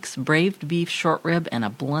cheeks, braved beef short rib, and a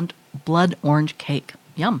blood orange cake.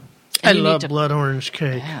 Yum. I love blood orange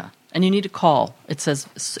cake. Yeah. And you need to call. It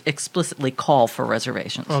says explicitly call for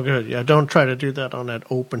reservations. Oh, good. Yeah, don't try to do that on that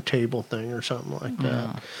open table thing or something like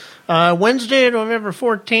that. Wednesday, November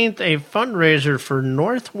 14th, a fundraiser for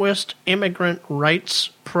Northwest Immigrant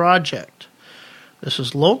Rights Project. This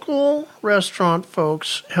is local restaurant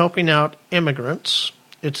folks helping out immigrants.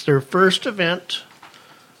 It's their first event.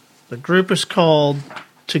 The group is called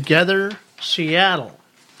Together Seattle.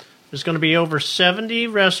 There's going to be over 70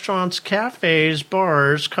 restaurants, cafes,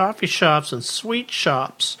 bars, coffee shops, and sweet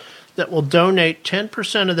shops that will donate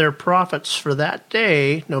 10% of their profits for that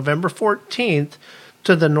day, November 14th,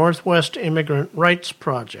 to the Northwest Immigrant Rights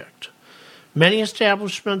Project. Many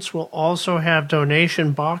establishments will also have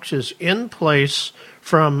donation boxes in place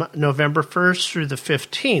from November 1st through the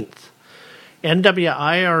 15th.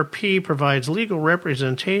 NWIRP provides legal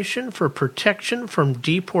representation for protection from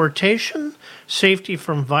deportation, safety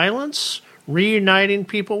from violence, reuniting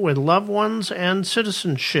people with loved ones, and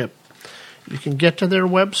citizenship. You can get to their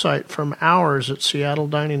website from ours at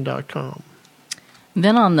seattledining.com.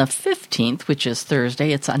 Then on the 15th, which is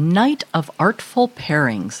Thursday, it's a night of artful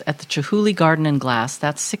pairings at the Chihuly Garden and Glass.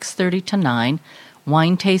 That's 6:30 to 9.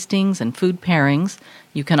 Wine tastings and food pairings.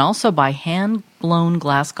 You can also buy hand-blown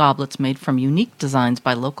glass goblets made from unique designs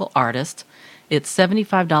by local artists. It's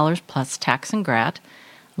 $75 plus tax and grat.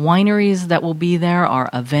 Wineries that will be there are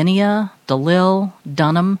Avenia, DeLille,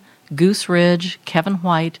 Dunham, Goose Ridge, Kevin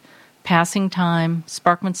White, Passing Time,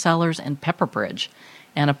 Sparkman Cellars, and Pepperbridge.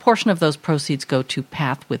 And a portion of those proceeds go to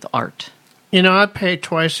Path with Art. You know, I'd pay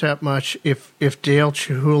twice that much if Dale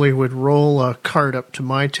Chihuly would roll a cart up to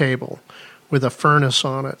my table with a furnace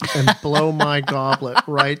on it and blow my goblet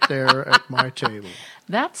right there at my table.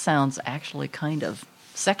 That sounds actually kind of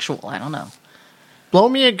sexual. I don't know. Blow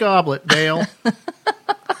me a goblet, Dale.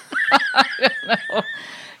 I don't know.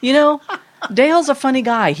 You know, Dale's a funny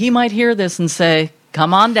guy. He might hear this and say,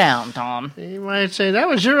 come on down, Tom. He might say, that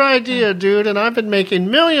was your idea, dude, and I've been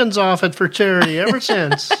making millions off it for charity ever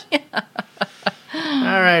since. Yeah.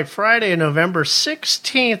 All right, Friday, November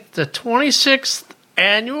 16th, the 26th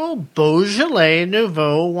Annual Beaujolais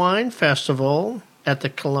Nouveau Wine Festival at the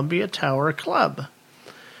Columbia Tower Club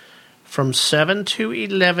from 7 to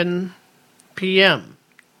 11 p.m.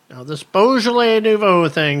 Now, this Beaujolais Nouveau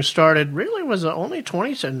thing started, really, was it only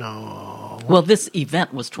 20? No. Well, this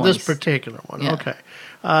event was 20. This particular one, yeah. Okay.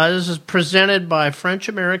 This is presented by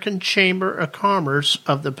French-American Chamber of Commerce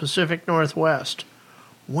of the Pacific Northwest.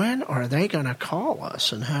 When are they going to call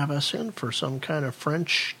us and have us in for some kind of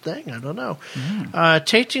French thing? I don't know.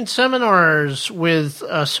 Tasting seminars with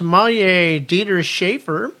sommelier Dieter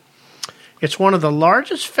Schaefer. It's one of the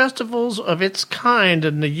largest festivals of its kind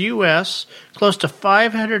in the U.S., close to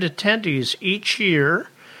 500 attendees each year.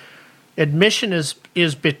 Admission is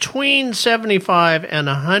between $75 and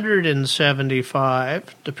 $175.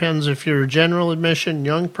 Depends if you're general admission,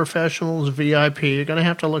 young professionals, VIP. You're going to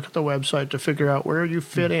have to look at the website to figure out where you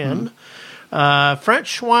fit in.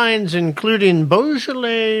 French wines including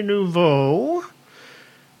Beaujolais Nouveau,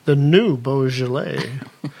 the new Beaujolais.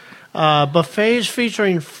 Buffets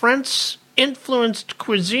featuring French influenced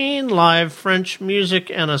cuisine, live French music,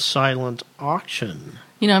 and a silent auction.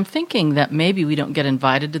 You know, I'm thinking that maybe we don't get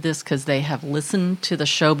invited to this because they have listened to the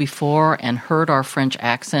show before and heard our French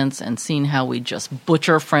accents and seen how we just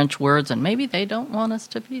butcher French words, and maybe they don't want us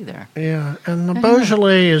to be there. Yeah, and the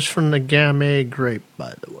Beaujolais is from the Gamay grape,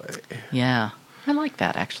 by the way. Yeah, I like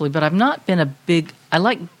that, actually, but I've not been I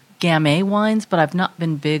like Gamay wines, but I've not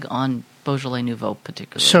been big on Beaujolais Nouveau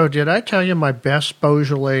particularly. So did I tell you my best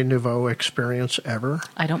Beaujolais Nouveau experience ever?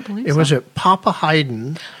 I don't believe so. It was at Papa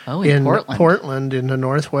Haydn in Portland in the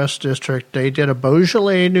Northwest District. They did a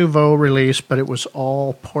Beaujolais Nouveau release, but it was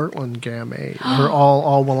all Portland Gamay, or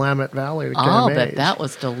all Willamette Valley Gamay. Oh, but that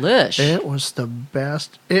was delish. It was the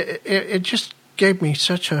best. It just gave me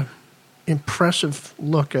such a impressive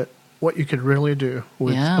look at what you could really do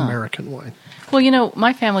with American wine. Well, you know,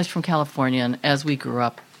 my family's from California, and as we grew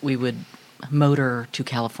up, we would motor to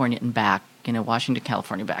California and back, Washington,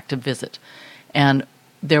 California, back to visit. And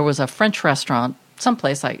there was a French restaurant,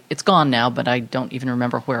 someplace, it's gone now, but I don't even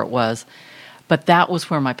remember where it was. But that was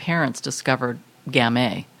where my parents discovered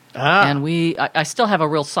Gamay. And I still have a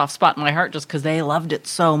real soft spot in my heart just because they loved it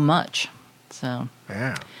so much. So,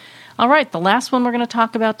 yeah. All right, the last one we're going to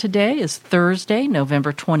talk about today is Thursday,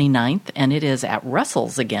 November 29th, and it is at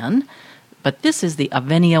Russell's again. But this is the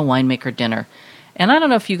Avenia Winemaker Dinner. And I don't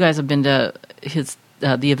know if you guys have been to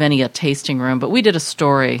the Avenia tasting room, but we did a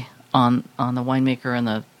story on the winemaker and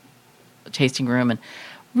the tasting room, and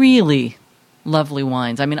really lovely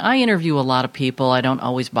wines. I mean, I interview a lot of people. I don't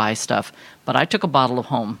always buy stuff, but I took a bottle of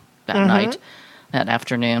home that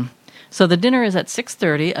afternoon. So the dinner is at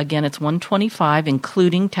 6:30. Again, it's $125,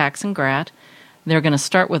 including tax and grat. They're going to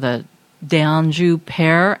start with a d'Anjou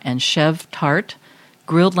pear and chèvre tart,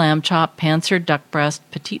 grilled lamb chop, pan-seared duck breast,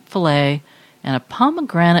 petite filet, and a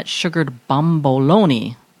pomegranate sugared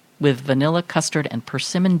bomboloni with vanilla custard and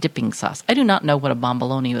persimmon dipping sauce. I do not know what a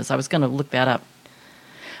bomboloni is. I was going to look that up.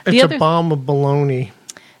 It's a bomb of bologna.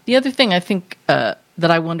 The other thing I think that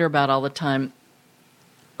I wonder about all the time,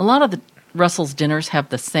 a lot of the Russell's dinners have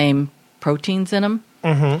the same proteins in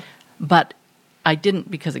them, but I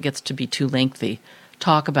didn't, because it gets to be too lengthy,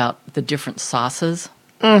 talk about the different sauces.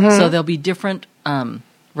 So there'll be different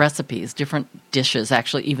recipes, different dishes,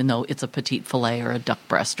 actually, even though it's a petite filet or a duck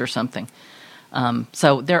breast or something.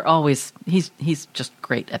 So they're always, he's just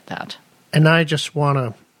great at that. And I just want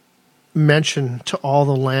to mention to all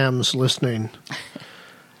the lambs listening,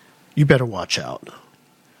 you better watch out.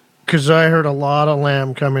 Because I heard a lot of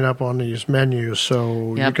lamb coming up on these menus,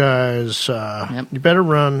 so you guys, you better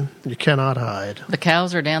run. You cannot hide. The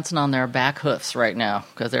cows are dancing on their back hoofs right now,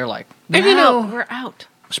 because they're like, we're out.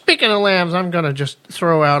 Speaking of lambs, I'm going to just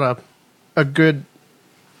throw out a good,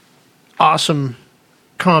 awesome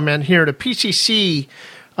comment here to PCC.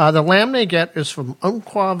 The lamb they get is from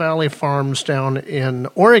Umpqua Valley Farms down in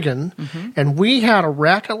Oregon, and we had a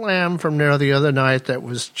rack of lamb from there the other night that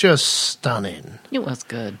was just stunning. It was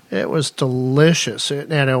good. It was delicious,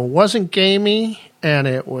 and it wasn't gamey, and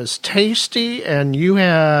it was tasty, and you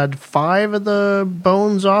had 5 of the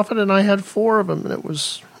bones off it, and I had 4 of them, and it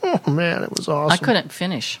was... Oh, man, it was awesome. I couldn't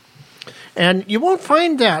finish. And you won't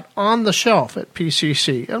find that on the shelf at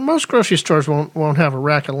PCC. And most grocery stores won't have a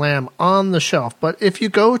rack of lamb on the shelf. But if you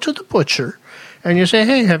go to the butcher and you say,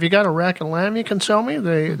 hey, have you got a rack of lamb you can sell me?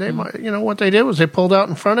 They might, what they did was they pulled out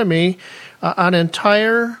in front of me an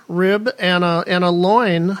entire rib and a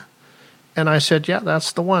loin. And I said, yeah,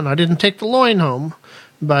 that's the one. I didn't take the loin home.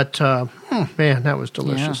 But, man, that was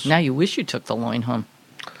delicious. Yeah. Now you wish you took the loin home.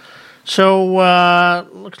 So,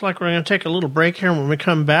 looks like we're going to take a little break here. When we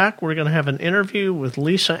come back, we're going to have an interview with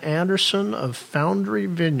Lisa Anderson of Foundry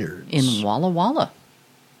Vineyards. In Walla Walla.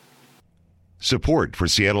 Support for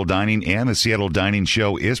Seattle Dining and the Seattle Dining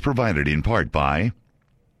Show is provided in part by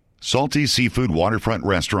Salty Seafood Waterfront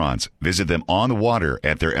Restaurants. Visit them on the water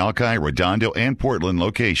at their Alki, Redondo, and Portland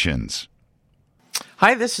locations.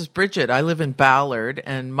 Hi, this is Bridget. I live in Ballard,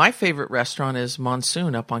 and my favorite restaurant is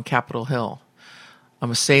Monsoon up on Capitol Hill. I'm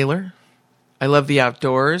a sailor. I love the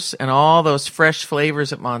outdoors and all those fresh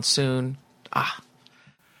flavors at Monsoon.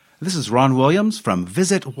 This is Ron Williams from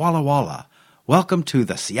Visit Walla Walla. Welcome to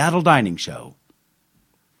the Seattle Dining Show.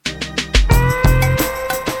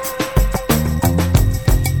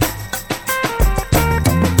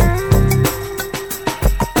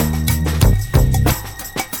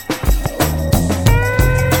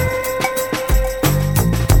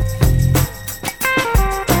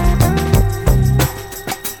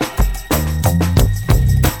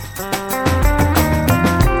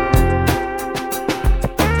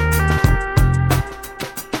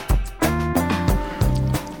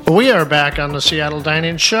 We are back on the Seattle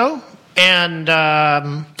Dining Show, and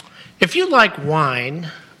If you like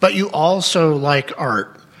wine, but you also like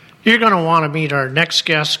art, you're going to want to meet our next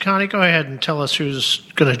guest. Connie, go ahead and tell us who's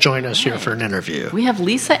going to join us here for an interview. We have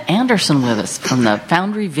Lisa Anderson with us from the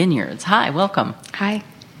Foundry Vineyards. Hi, welcome. Hi.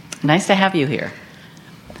 Nice to have you here.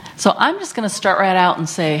 So I'm just going to start right out and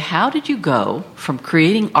say, how did you go from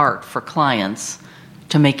creating art for clients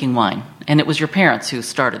to making wine? And it was your parents who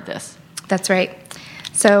started this. That's right.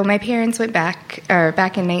 So my parents went back in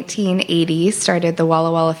 1980, started the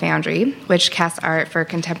Walla Walla Foundry, which casts art for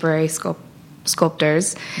contemporary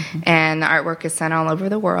sculptors, and the artwork is sent all over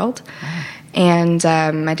the world. And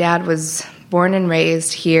my dad was born and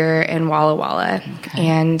raised here in Walla Walla.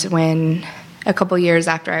 And when a couple years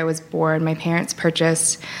after I was born, my parents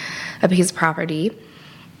purchased a piece of property,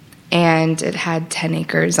 and it had 10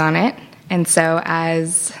 acres on it. And so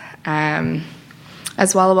as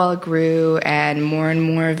Walla Walla grew and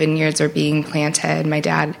more vineyards are being planted, my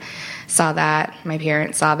dad saw that, my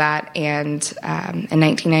parents saw that, and in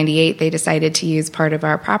 1998 they decided to use part of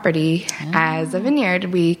our property as a vineyard.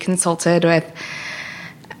 We consulted with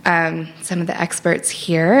some of the experts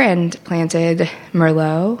here and planted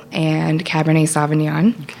Merlot and Cabernet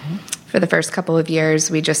Sauvignon. For the first couple of years,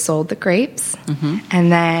 we just sold the grapes.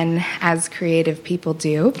 And then, as creative people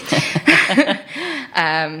do,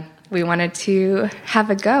 we wanted to have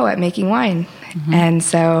a go at making wine. And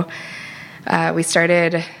so we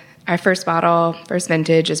started, our first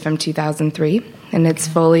vintage is from 2003, and it's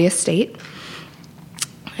fully estate.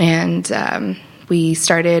 And we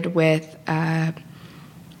started with an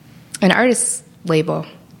artist label,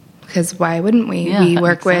 because why wouldn't we? Yeah, we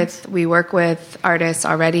work with artists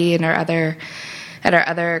already at our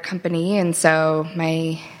other company, and so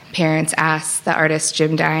my parents asked the artist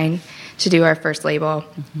Jim Dine to do our first label,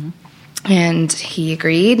 and he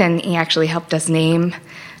agreed, and he actually helped us name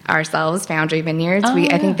ourselves Foundry Vineyards.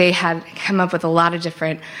 I think they had come up with a lot of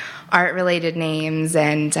different art-related names,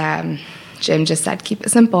 and Jim just said, keep it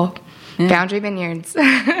simple. Foundry Vineyards.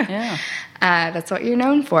 That's what you're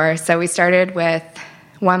known for. So we started with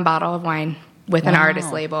one bottle of wine with an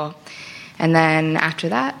artist label. And then after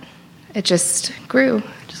that, it just grew.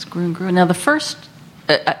 And grew. Now the first,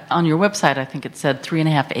 on your website, I think it said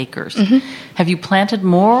 3.5 acres. Have you planted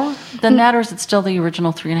more than that, or is it still the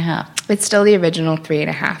original 3.5? It's still the original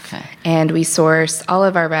 3.5. And we source all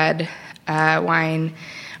of our red wine,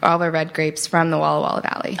 all of our red grapes from the Walla Walla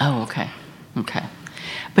Valley. Oh, okay.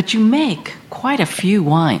 But you make quite a few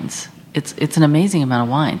wines. It's an amazing amount of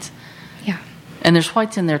wines. Yeah. And there's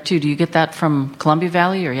whites in there too. Do you get that from Columbia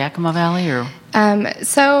Valley or Yakima Valley, or?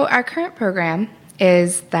 So our current program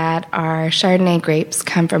is that our Chardonnay grapes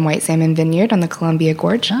come from White Salmon Vineyard on the Columbia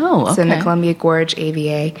Gorge. Oh, okay. It's in the Columbia Gorge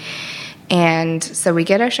AVA. And so we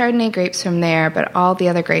get our Chardonnay grapes from there, but all the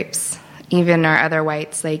other grapes, even our other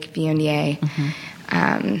whites like Viognier,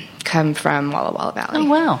 come from Walla Walla Valley. Oh,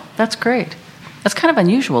 wow. That's great. That's kind of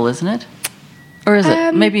unusual, isn't it? Or is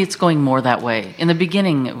it? Maybe it's going more that way. In the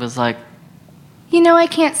beginning, it was like... I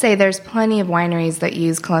can't say. There's plenty of wineries that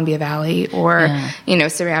use Columbia Valley or,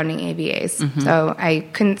 surrounding AVAs. So I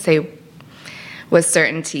couldn't say with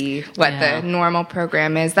certainty what the normal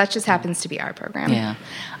program is. That just happens to be our program. Yeah.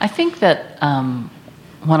 I think that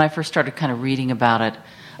when I first started kind of reading about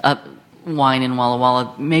it, wine in Walla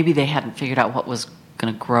Walla, maybe they hadn't figured out what was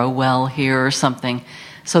going to grow well here or something.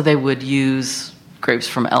 So they would use grapes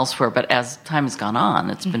from elsewhere. But as time has gone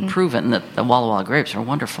on, it's been proven that the Walla Walla grapes are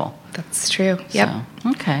wonderful. That's true. Yep.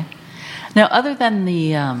 So, okay. Now, other than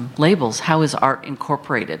the labels, how is art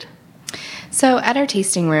incorporated? So at our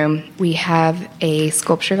tasting room, we have a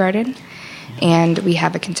sculpture garden and we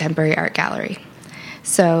have a contemporary art gallery.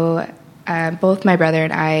 So both my brother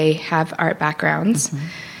and I have art backgrounds.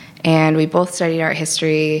 And we both studied art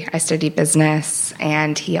history. I studied business,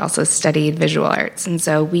 and he also studied visual arts. And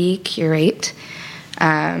so we curate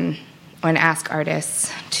and ask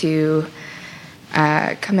artists to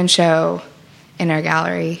come and show in our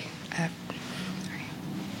gallery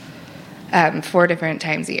 4 different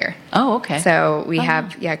times a year. Oh, okay. So we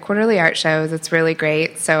have quarterly art shows. It's really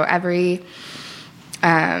great. So every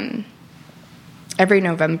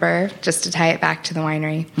November, just to tie it back to the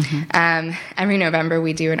winery, every November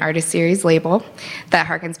we do an artist series label that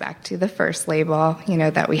harkens back to the first label,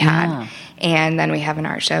 that we had. And then we have an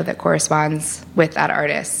art show that corresponds with that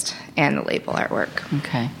artist and the label artwork.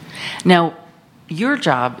 Okay. Now, your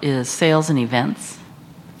job is sales and events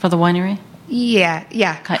for the winery? Yeah.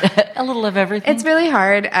 A little of everything? It's really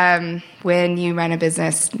hard when you run a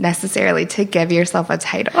business necessarily to give yourself a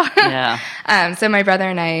title. Yeah. So my brother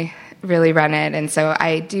and I really run it, and so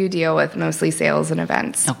I do deal with mostly sales and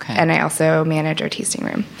events. Okay. And I also manage our tasting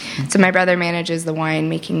room. So my brother manages the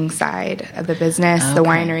wine-making side of the business, the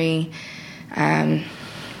winery, and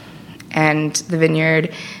the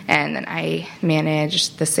vineyard, and then I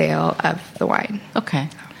manage the sale of the wine. Okay.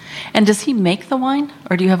 And does he make the wine,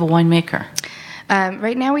 or do you have a winemaker?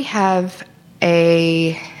 Right now we have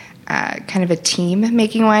a kind of a team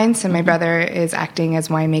making wine. So my brother is acting as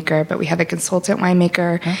winemaker, but we have a consultant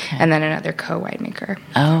winemaker and then another co-winemaker.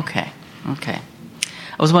 Okay.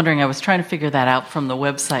 I was wondering, I was trying to figure that out from the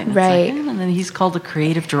website. And Right. It's like, and then he's called the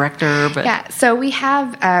creative director. But Yeah, so we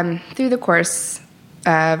have, through the course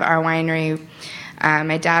of our winery,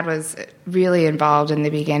 my dad was really involved in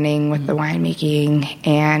the beginning with the winemaking,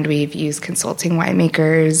 and we've used consulting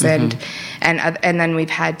winemakers, and then we've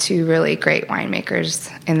had 2 really great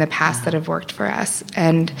winemakers in the past that have worked for us.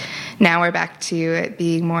 And now we're back to it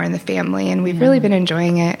being more in the family, and we've really been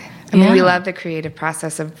enjoying it. I mean, we love the creative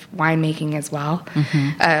process of winemaking as well,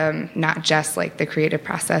 not just like the creative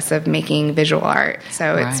process of making visual art.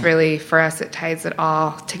 So it's really, for us, it ties it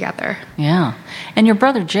all together. Yeah. And your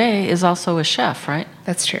brother Jay is also a chef, right?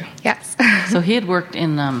 That's true, yes. So he had worked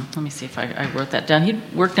in, let me see if I wrote that down. He'd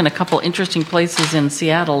worked in a couple interesting places in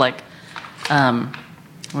Seattle, like,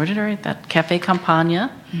 where did I write that? Cafe Campagna,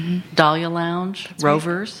 Dahlia Lounge, That's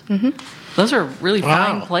Rovers. Those are really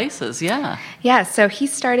fine places, yeah. Yeah, so he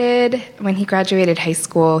started when he graduated high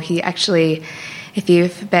school. He actually, if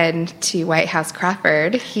you've been to White House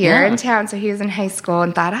Crawford here in town, so he was in high school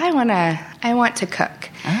and thought, I want to cook.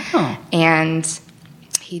 And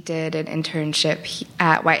he did an internship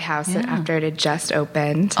at White House after it had just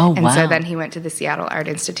opened. And so then he went to the Seattle Art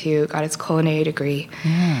Institute, got his culinary degree,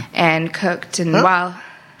 and cooked. And while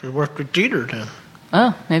he worked with Dieter then.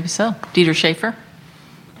 Oh, maybe so. Dieter Schaefer?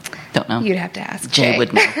 Don't know. You'd have to ask Jay. Jay.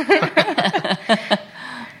 Would know.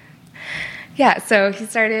 Yeah, so he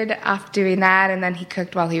started off doing that, and then he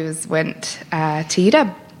cooked while he went to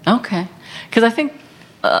UW. Okay. Because I think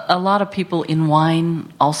a lot of people in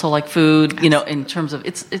wine also like food, you know, in terms of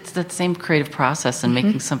it's that same creative process and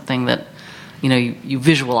making something that, you know, you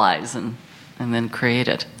visualize and then create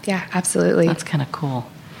it. Yeah, absolutely. That's kind of cool.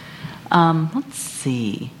 Let's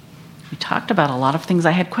see. We talked about a lot of things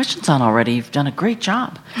I had questions on already. You've done a great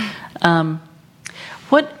job.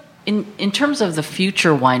 What in terms of the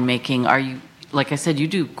future winemaking, are you, like I said, you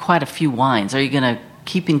do quite a few wines. Are you going to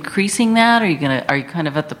keep increasing that? Are you kind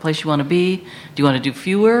of at the place you want to be? Do you want to do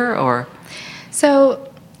fewer, or?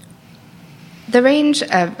 So the range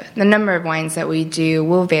of the number of wines that we do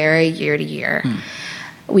will vary year to year.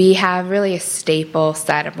 We have really a staple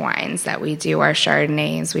set of wines that we do. Our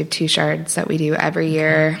Chardonnays, we have 2 Chards that we do every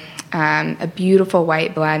year. A beautiful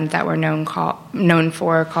white blend that we're known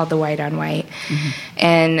for called the White on White.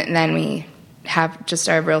 And then we have just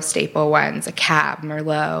our real staple ones, a Cab,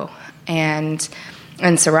 Merlot, and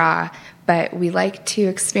Syrah. But we like to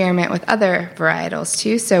experiment with other varietals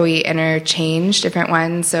too, so we interchange different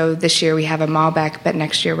ones. So this year we have a Malbec, but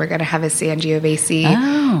next year we're going to have a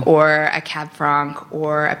Sangiovese or a Cab Franc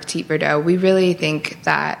or a Petit Verdot. We really think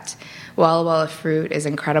that Walla Walla fruit is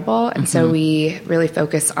incredible, and so we really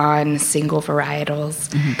focus on single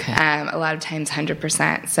varietals, a lot of times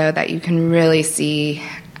 100%, so that you can really see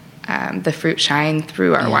the fruit shine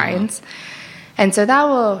through our wines. And so that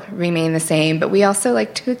will remain the same, but we also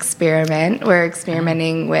like to experiment. We're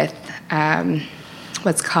experimenting with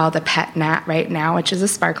what's called a Pet Nat right now, which is a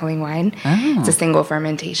sparkling wine. It's a single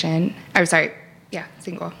fermentation.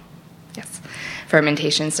 Single. Yes.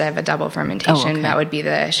 Fermentation instead of a double fermentation. That would be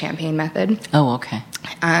the champagne method. Oh, okay.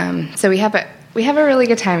 So we have a really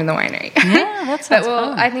good time in the winery. Yeah, that sounds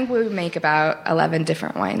fun. I think we make about 11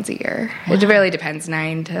 different wines a year. Wow. It really depends,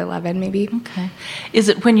 9 to 11 maybe. Okay. Is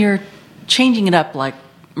it when you're changing it up, like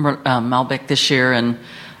Malbec this year and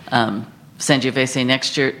Sangiovese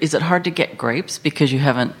next year, is it hard to get grapes because you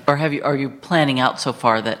haven't, or are you planning out so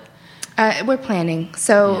far that? We're planning.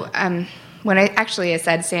 So when I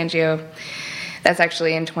said Sangio, that's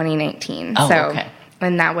actually in 2019. Oh, so, okay.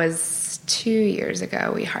 And that was 2 years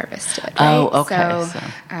ago we harvested. Right? Oh, okay.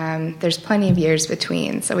 So there's plenty of years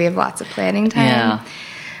between, so we have lots of planning time.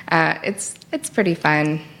 Yeah. It's pretty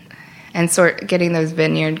fun, and getting those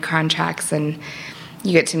vineyard contracts, and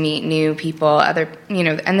you get to meet new people,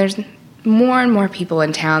 and there's more and more people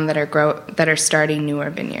in town that are starting newer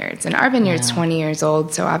vineyards. And our vineyard's 20 years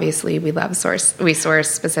old, so obviously we source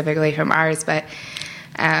specifically from ours, but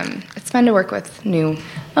it's fun to work with new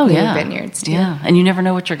vineyards too. Yeah, and you never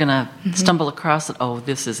know what you're going to stumble across.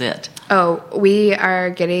 This is it. Oh, we are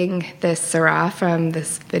getting this Syrah from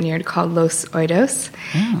this vineyard called Los Oidos,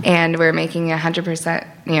 and we're making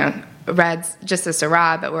 100%, reds, just a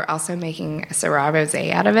Syrah, but we're also making a Syrah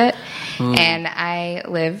rosé out of it. And I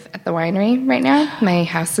live at the winery right now. My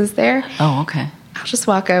house is there. Oh, okay. I'll just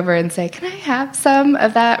walk over and say, "Can I have some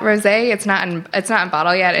of that rosé?" It's not in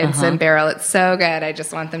bottle yet. It's in barrel. It's so good. I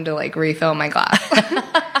just want them to like refill my glass.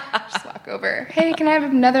 Just walk over. "Hey, can I have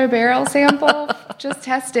another barrel sample?" Just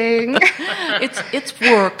testing. It's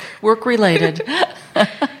work related.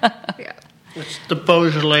 Yeah. It's the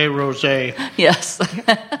Beaujolais rosé. Yes.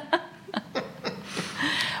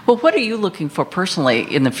 Well, what are you looking for personally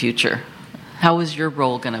in the future? How is your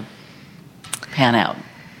role going to pan out?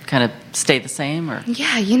 Kind of stay the same, or?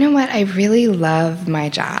 Yeah, you know what? I really love my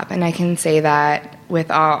job, and I can say that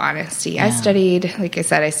with all honesty. Yeah. I studied, like I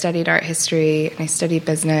said, I studied art history, and I studied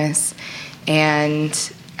business, and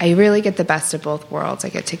I really get the best of both worlds. I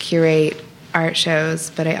get to curate art shows,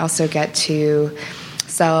 but I also get to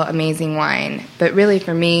sell amazing wine. But really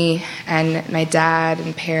for me, and my dad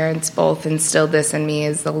and parents both instilled this in me,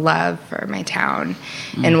 is the love for my town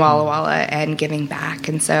in Walla Walla and giving back.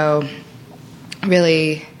 And so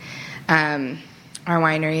really our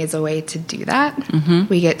winery is a way to do that.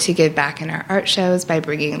 We get to give back in our art shows by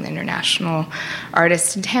bringing the international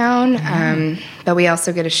artists to town, but we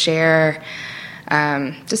also get to share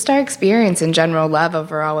just our experience in general, love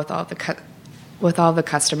overall with all the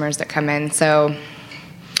customers that come in. So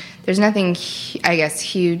there's nothing, I guess,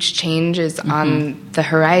 huge changes on the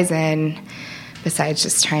horizon besides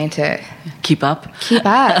just trying to keep up.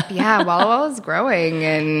 Yeah, Walla Walla is growing,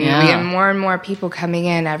 and we have more and more people coming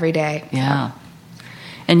in every day. Yeah.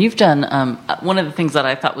 And you've done, one of the things that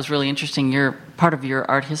I thought was really interesting, part of your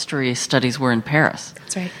art history studies were in Paris.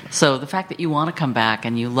 That's right. So the fact that you want to come back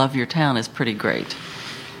and you love your town is pretty great.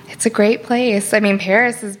 It's a great place. I mean,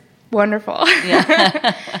 Paris is wonderful.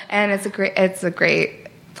 Yeah. And it's a great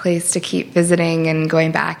place to keep visiting and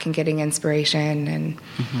going back and getting inspiration.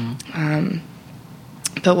 And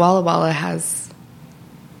but Walla Walla has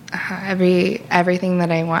everything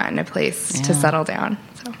that I want in a place to settle down.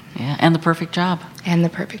 So. Yeah, and the perfect job.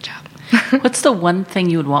 What's the one thing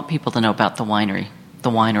you would want people to know about the winery, the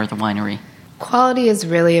wine or the winery? Quality is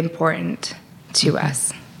really important to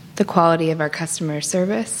us. The quality of our customer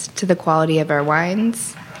service, to the quality of our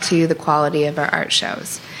wines, to the quality of our art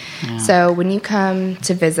shows. Yeah. So when you come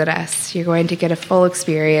to visit us, you're going to get a full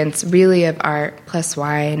experience, really, of art plus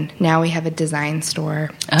wine. Now we have a design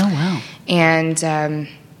store. Oh, wow. And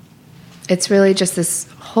it's really just this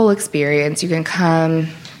whole experience. You can come,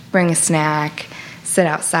 bring a snack, sit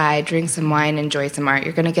outside, drink some wine, enjoy some art.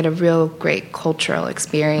 You're going to get a real great cultural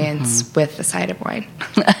experience with a side of wine.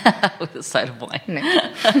 With a side of wine.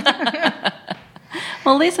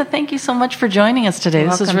 Well, Lisa, thank you so much for joining us today.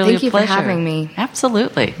 This is really a pleasure. Thank you for having me.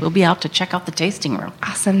 Absolutely. We'll be out to check out the tasting room.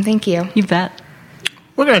 Awesome. Thank you. You bet.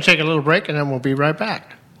 We're going to take a little break, and then we'll be right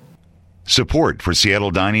back. Support for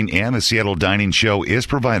Seattle Dining and the Seattle Dining Show is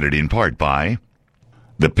provided in part by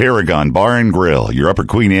the Paragon Bar and Grill, your Upper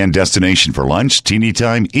Queen Anne destination for lunch, teeny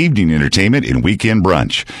time, evening entertainment, and weekend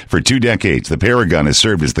brunch. For 2 decades, the Paragon has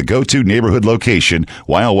served as the go-to neighborhood location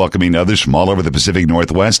while welcoming others from all over the Pacific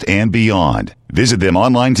Northwest and beyond. Visit them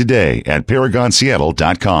online today at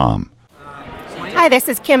ParagonSeattle.com. Hi, this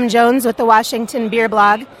is Kim Jones with the Washington Beer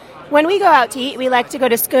Blog. When we go out to eat, we like to go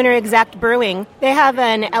to Schooner Exact Brewing. They have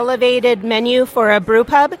an elevated menu for a brew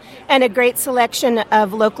pub and a great selection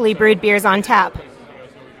of locally brewed beers on tap.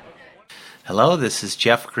 Hello, this is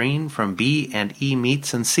Jeff Green from B&E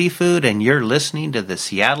Meats and Seafood, and you're listening to the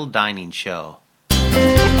Seattle Dining Show.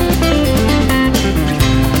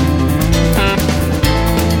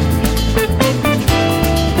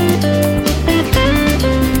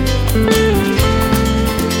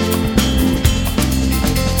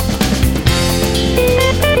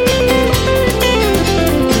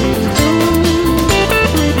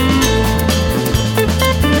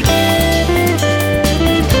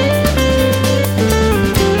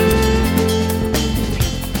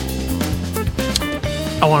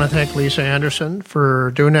 I want to thank Lisa Anderson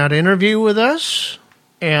for doing that interview with us.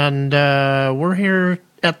 And we're here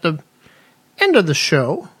at the end of the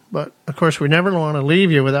show. But, of course, we never want to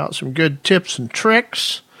leave you without some good tips and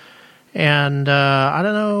tricks. And I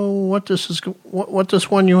don't know what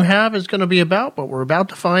this one you have is going to be about, but we're about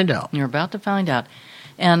to find out. You're about to find out.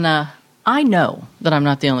 And I know that I'm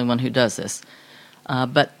not the only one who does this.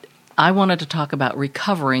 But I wanted to talk about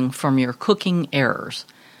recovering from your cooking errors.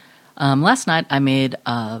 Last night I made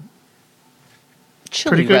a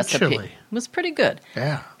chili recipe. Chili. It was pretty good.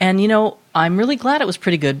 Yeah. And, you know, I'm really glad it was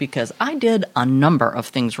pretty good because I did a number of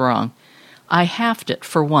things wrong. I halved it,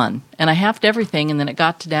 for one, and I halved everything, and then it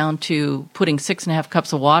got down to putting 6.5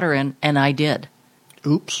 cups of water in, and I did.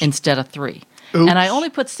 Oops. Instead of 3. Oops. And I only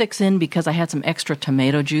put 6 in because I had some extra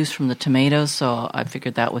tomato juice from the tomatoes, so I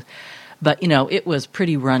figured that was... But, it was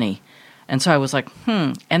pretty runny. And so I was like,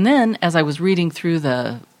 And then as I was reading through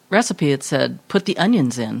the recipe, it said, put the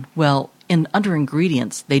onions in. Well, under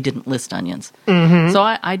ingredients, they didn't list onions. Mm-hmm. So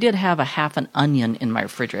I did have a half an onion in my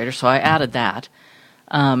refrigerator, so I added that.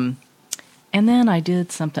 And then I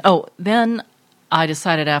did something... then I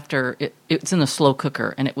decided after... It's in the slow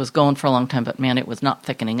cooker, and it was going for a long time, but, man, it was not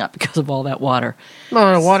thickening up because of all that water.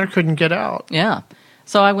 No, the water couldn't get out. Yeah.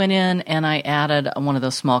 So I went in and I added one of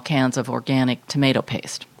those small cans of organic tomato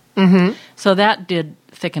paste. Mm-hmm. So that did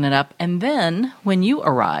thicken it up. And then when you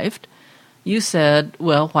arrived, you said,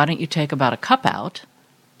 well, why don't you take about a cup out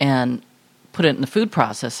and put it in the food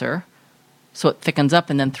processor so it thickens up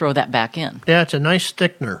and then throw that back in. Yeah, it's a nice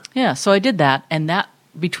thickener. Yeah, so I did that. And that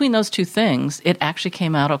between those two things, it actually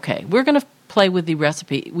came out okay. We're going to play with the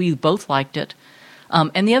recipe. We both liked it.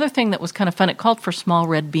 And the other thing that was kind of fun, it called for small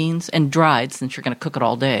red beans and dried, since you're going to cook it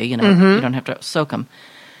all day. You don't have to soak them.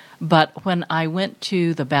 But when I went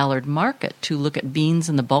to the Ballard Market to look at beans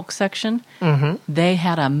in the bulk section, they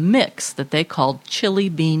had a mix that they called chili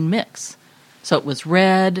bean mix. So it was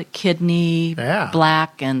red, kidney,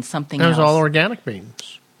 black, and something else. It was all organic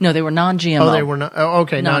beans. No, they were non-GMO. Oh, they were not. Oh,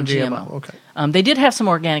 okay, non-GMO. Okay. They did have some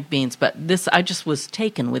organic beans, but I just was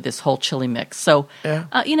taken with this whole chili mix. So,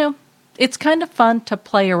 it's kind of fun to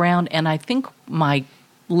play around, and I think my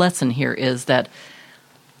lesson here is that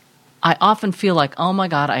I often feel like, oh my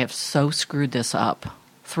God, I have so screwed this up.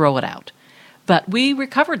 Throw it out. But we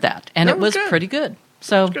recovered that, and it was pretty good.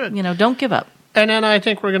 So, don't give up. And then I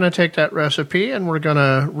think we're going to take that recipe and we're going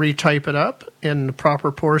to retype it up in the proper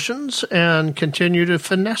portions and continue to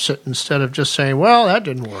finesse it instead of just saying, well, that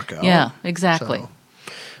didn't work out. Yeah, exactly. So,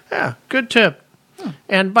 yeah, good tip.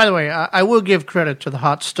 And by the way, I will give credit to the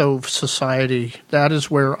Hot Stove Society. That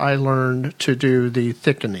is where I learned to do the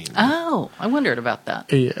thickening. Oh, I wondered about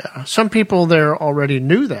that. Yeah. Some people there already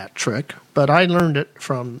knew that trick, but I learned it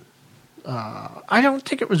from... I don't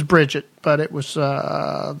think it was Bridget, but it was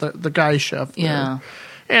the guy chef there. Yeah.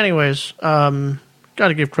 Anyways, got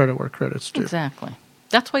to give credit where credit's due. Exactly.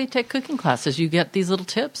 That's why you take cooking classes. You get these little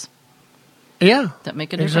tips. Yeah. That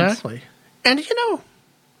make a difference. Exactly. And,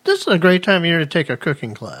 this is a great time of year to take a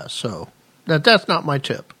cooking class, so that's not my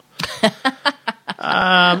tip.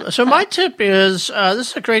 So my tip is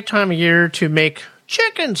this is a great time of year to make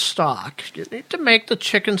chicken stock. You need to make the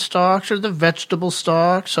chicken stocks or the vegetable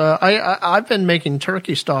stocks. I've been making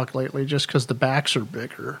turkey stock lately just because the backs are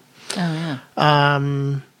bigger. Oh,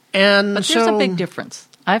 yeah. And but there's a big difference,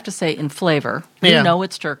 I have to say, in flavor. You know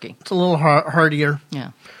it's turkey. It's a little heartier.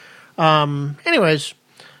 Yeah. Anyways,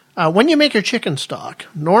 when you make your chicken stock,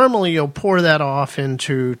 normally you'll pour that off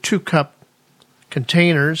into 2-cup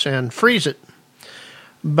containers and freeze it.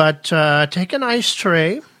 But take an ice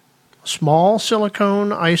tray, small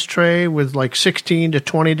silicone ice tray with like 16 to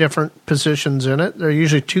 20 different positions in it. They're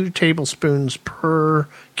usually 2 tablespoons per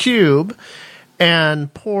cube.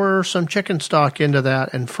 And pour some chicken stock into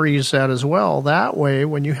that and freeze that as well. That way,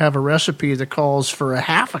 when you have a recipe that calls for a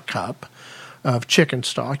half a cup of chicken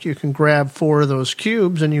stock, you can grab 4 of those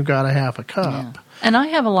cubes and you've got a half a cup. Yeah. And I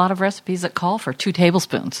have a lot of recipes that call for 2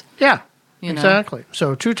 tablespoons. Yeah, exactly.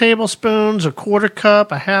 So 2 tablespoons, a quarter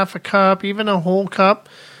cup, a half a cup, even a whole cup.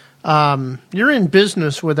 You're in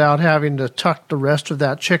business without having to tuck the rest of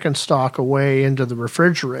that chicken stock away into the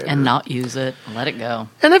refrigerator. And not use it. Let it go.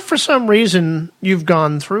 And if for some reason you've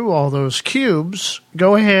gone through all those cubes,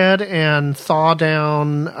 go ahead and thaw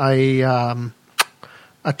down a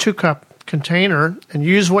 2-cup container and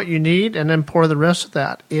use what you need, and then pour the rest of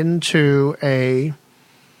that into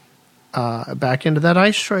back into that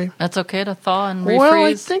ice tray. That's okay to thaw and refreeze? Well,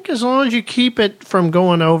 I think as long as you keep it from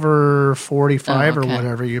going over 45 or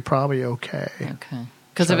whatever, you're probably okay. Okay.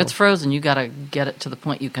 Because if it's frozen, you got to get it to the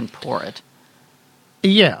point you can pour it.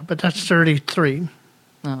 Yeah, but that's 33.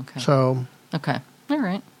 Oh, okay. So. Okay. All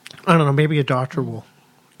right. I don't know. Maybe a doctor will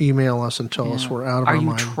email us and tell us we're out of our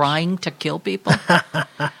minds. Are you trying to kill people?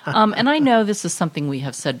 And I know this is something we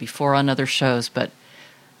have said before on other shows, but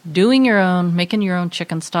making your own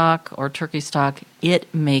chicken stock or turkey stock,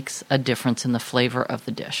 it makes a difference in the flavor of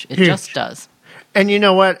the dish. It just does. And you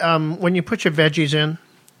know what? When you put your veggies in,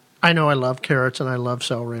 I know I love carrots and I love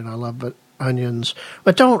celery and I love onions,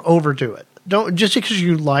 but don't overdo it. Don't just because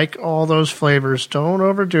you like all those flavors, don't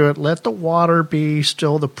overdo it. Let the water be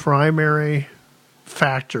still the primary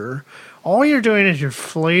factor. All you're doing is you're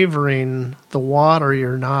flavoring the water.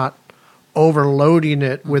 You're not overloading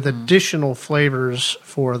it with additional flavors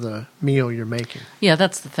for the meal you're making. Yeah,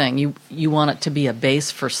 that's the thing. You want it to be a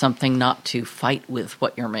base for something, not to fight with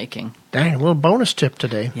what you're making. Dang, a little bonus tip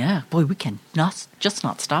today. Yeah, boy, we can not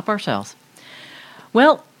stop ourselves.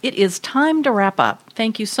 Well, it is time to wrap up.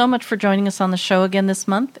 Thank you so much for joining us on the show again this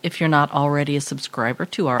month. If you're not already a subscriber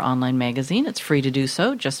to our online magazine, it's free to do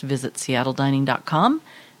so. Just visit seattledining.com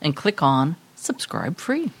and click on Subscribe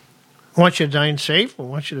Free. We want you to dine safe. We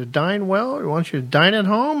want you to dine well. We want you to dine at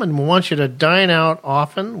home. And we want you to dine out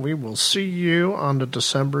often. We will see you on the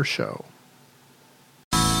December show.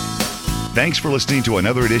 Thanks for listening to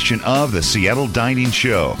another edition of the Seattle Dining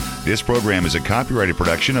Show. This program is a copyrighted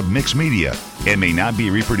production of Mixed Media and may not be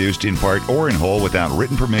reproduced in part or in whole without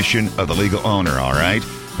written permission of the legal owner, all right?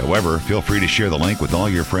 However, feel free to share the link with all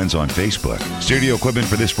your friends on Facebook. Studio equipment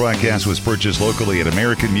for this broadcast was purchased locally at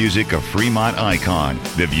American Music of Fremont Icon.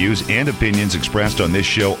 The views and opinions expressed on this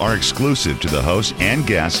show are exclusive to the hosts and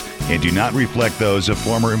guests and do not reflect those of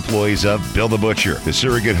former employees of Bill the Butcher, the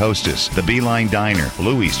Surrogate Hostess, the Beeline Diner,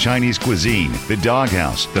 Louie's Chinese Cuisine, the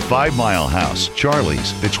Doghouse, the 5 Mile House,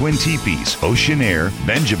 Charlie's, the Twin Teepees, Ocean Air,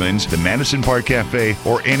 Benjamin's, the Madison Park Cafe,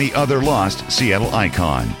 or any other lost Seattle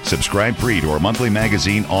icon. Subscribe free to our monthly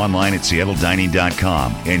magazine online at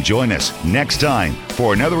seattledining.com and join us next time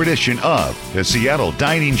for another edition of the Seattle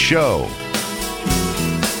Dining Show.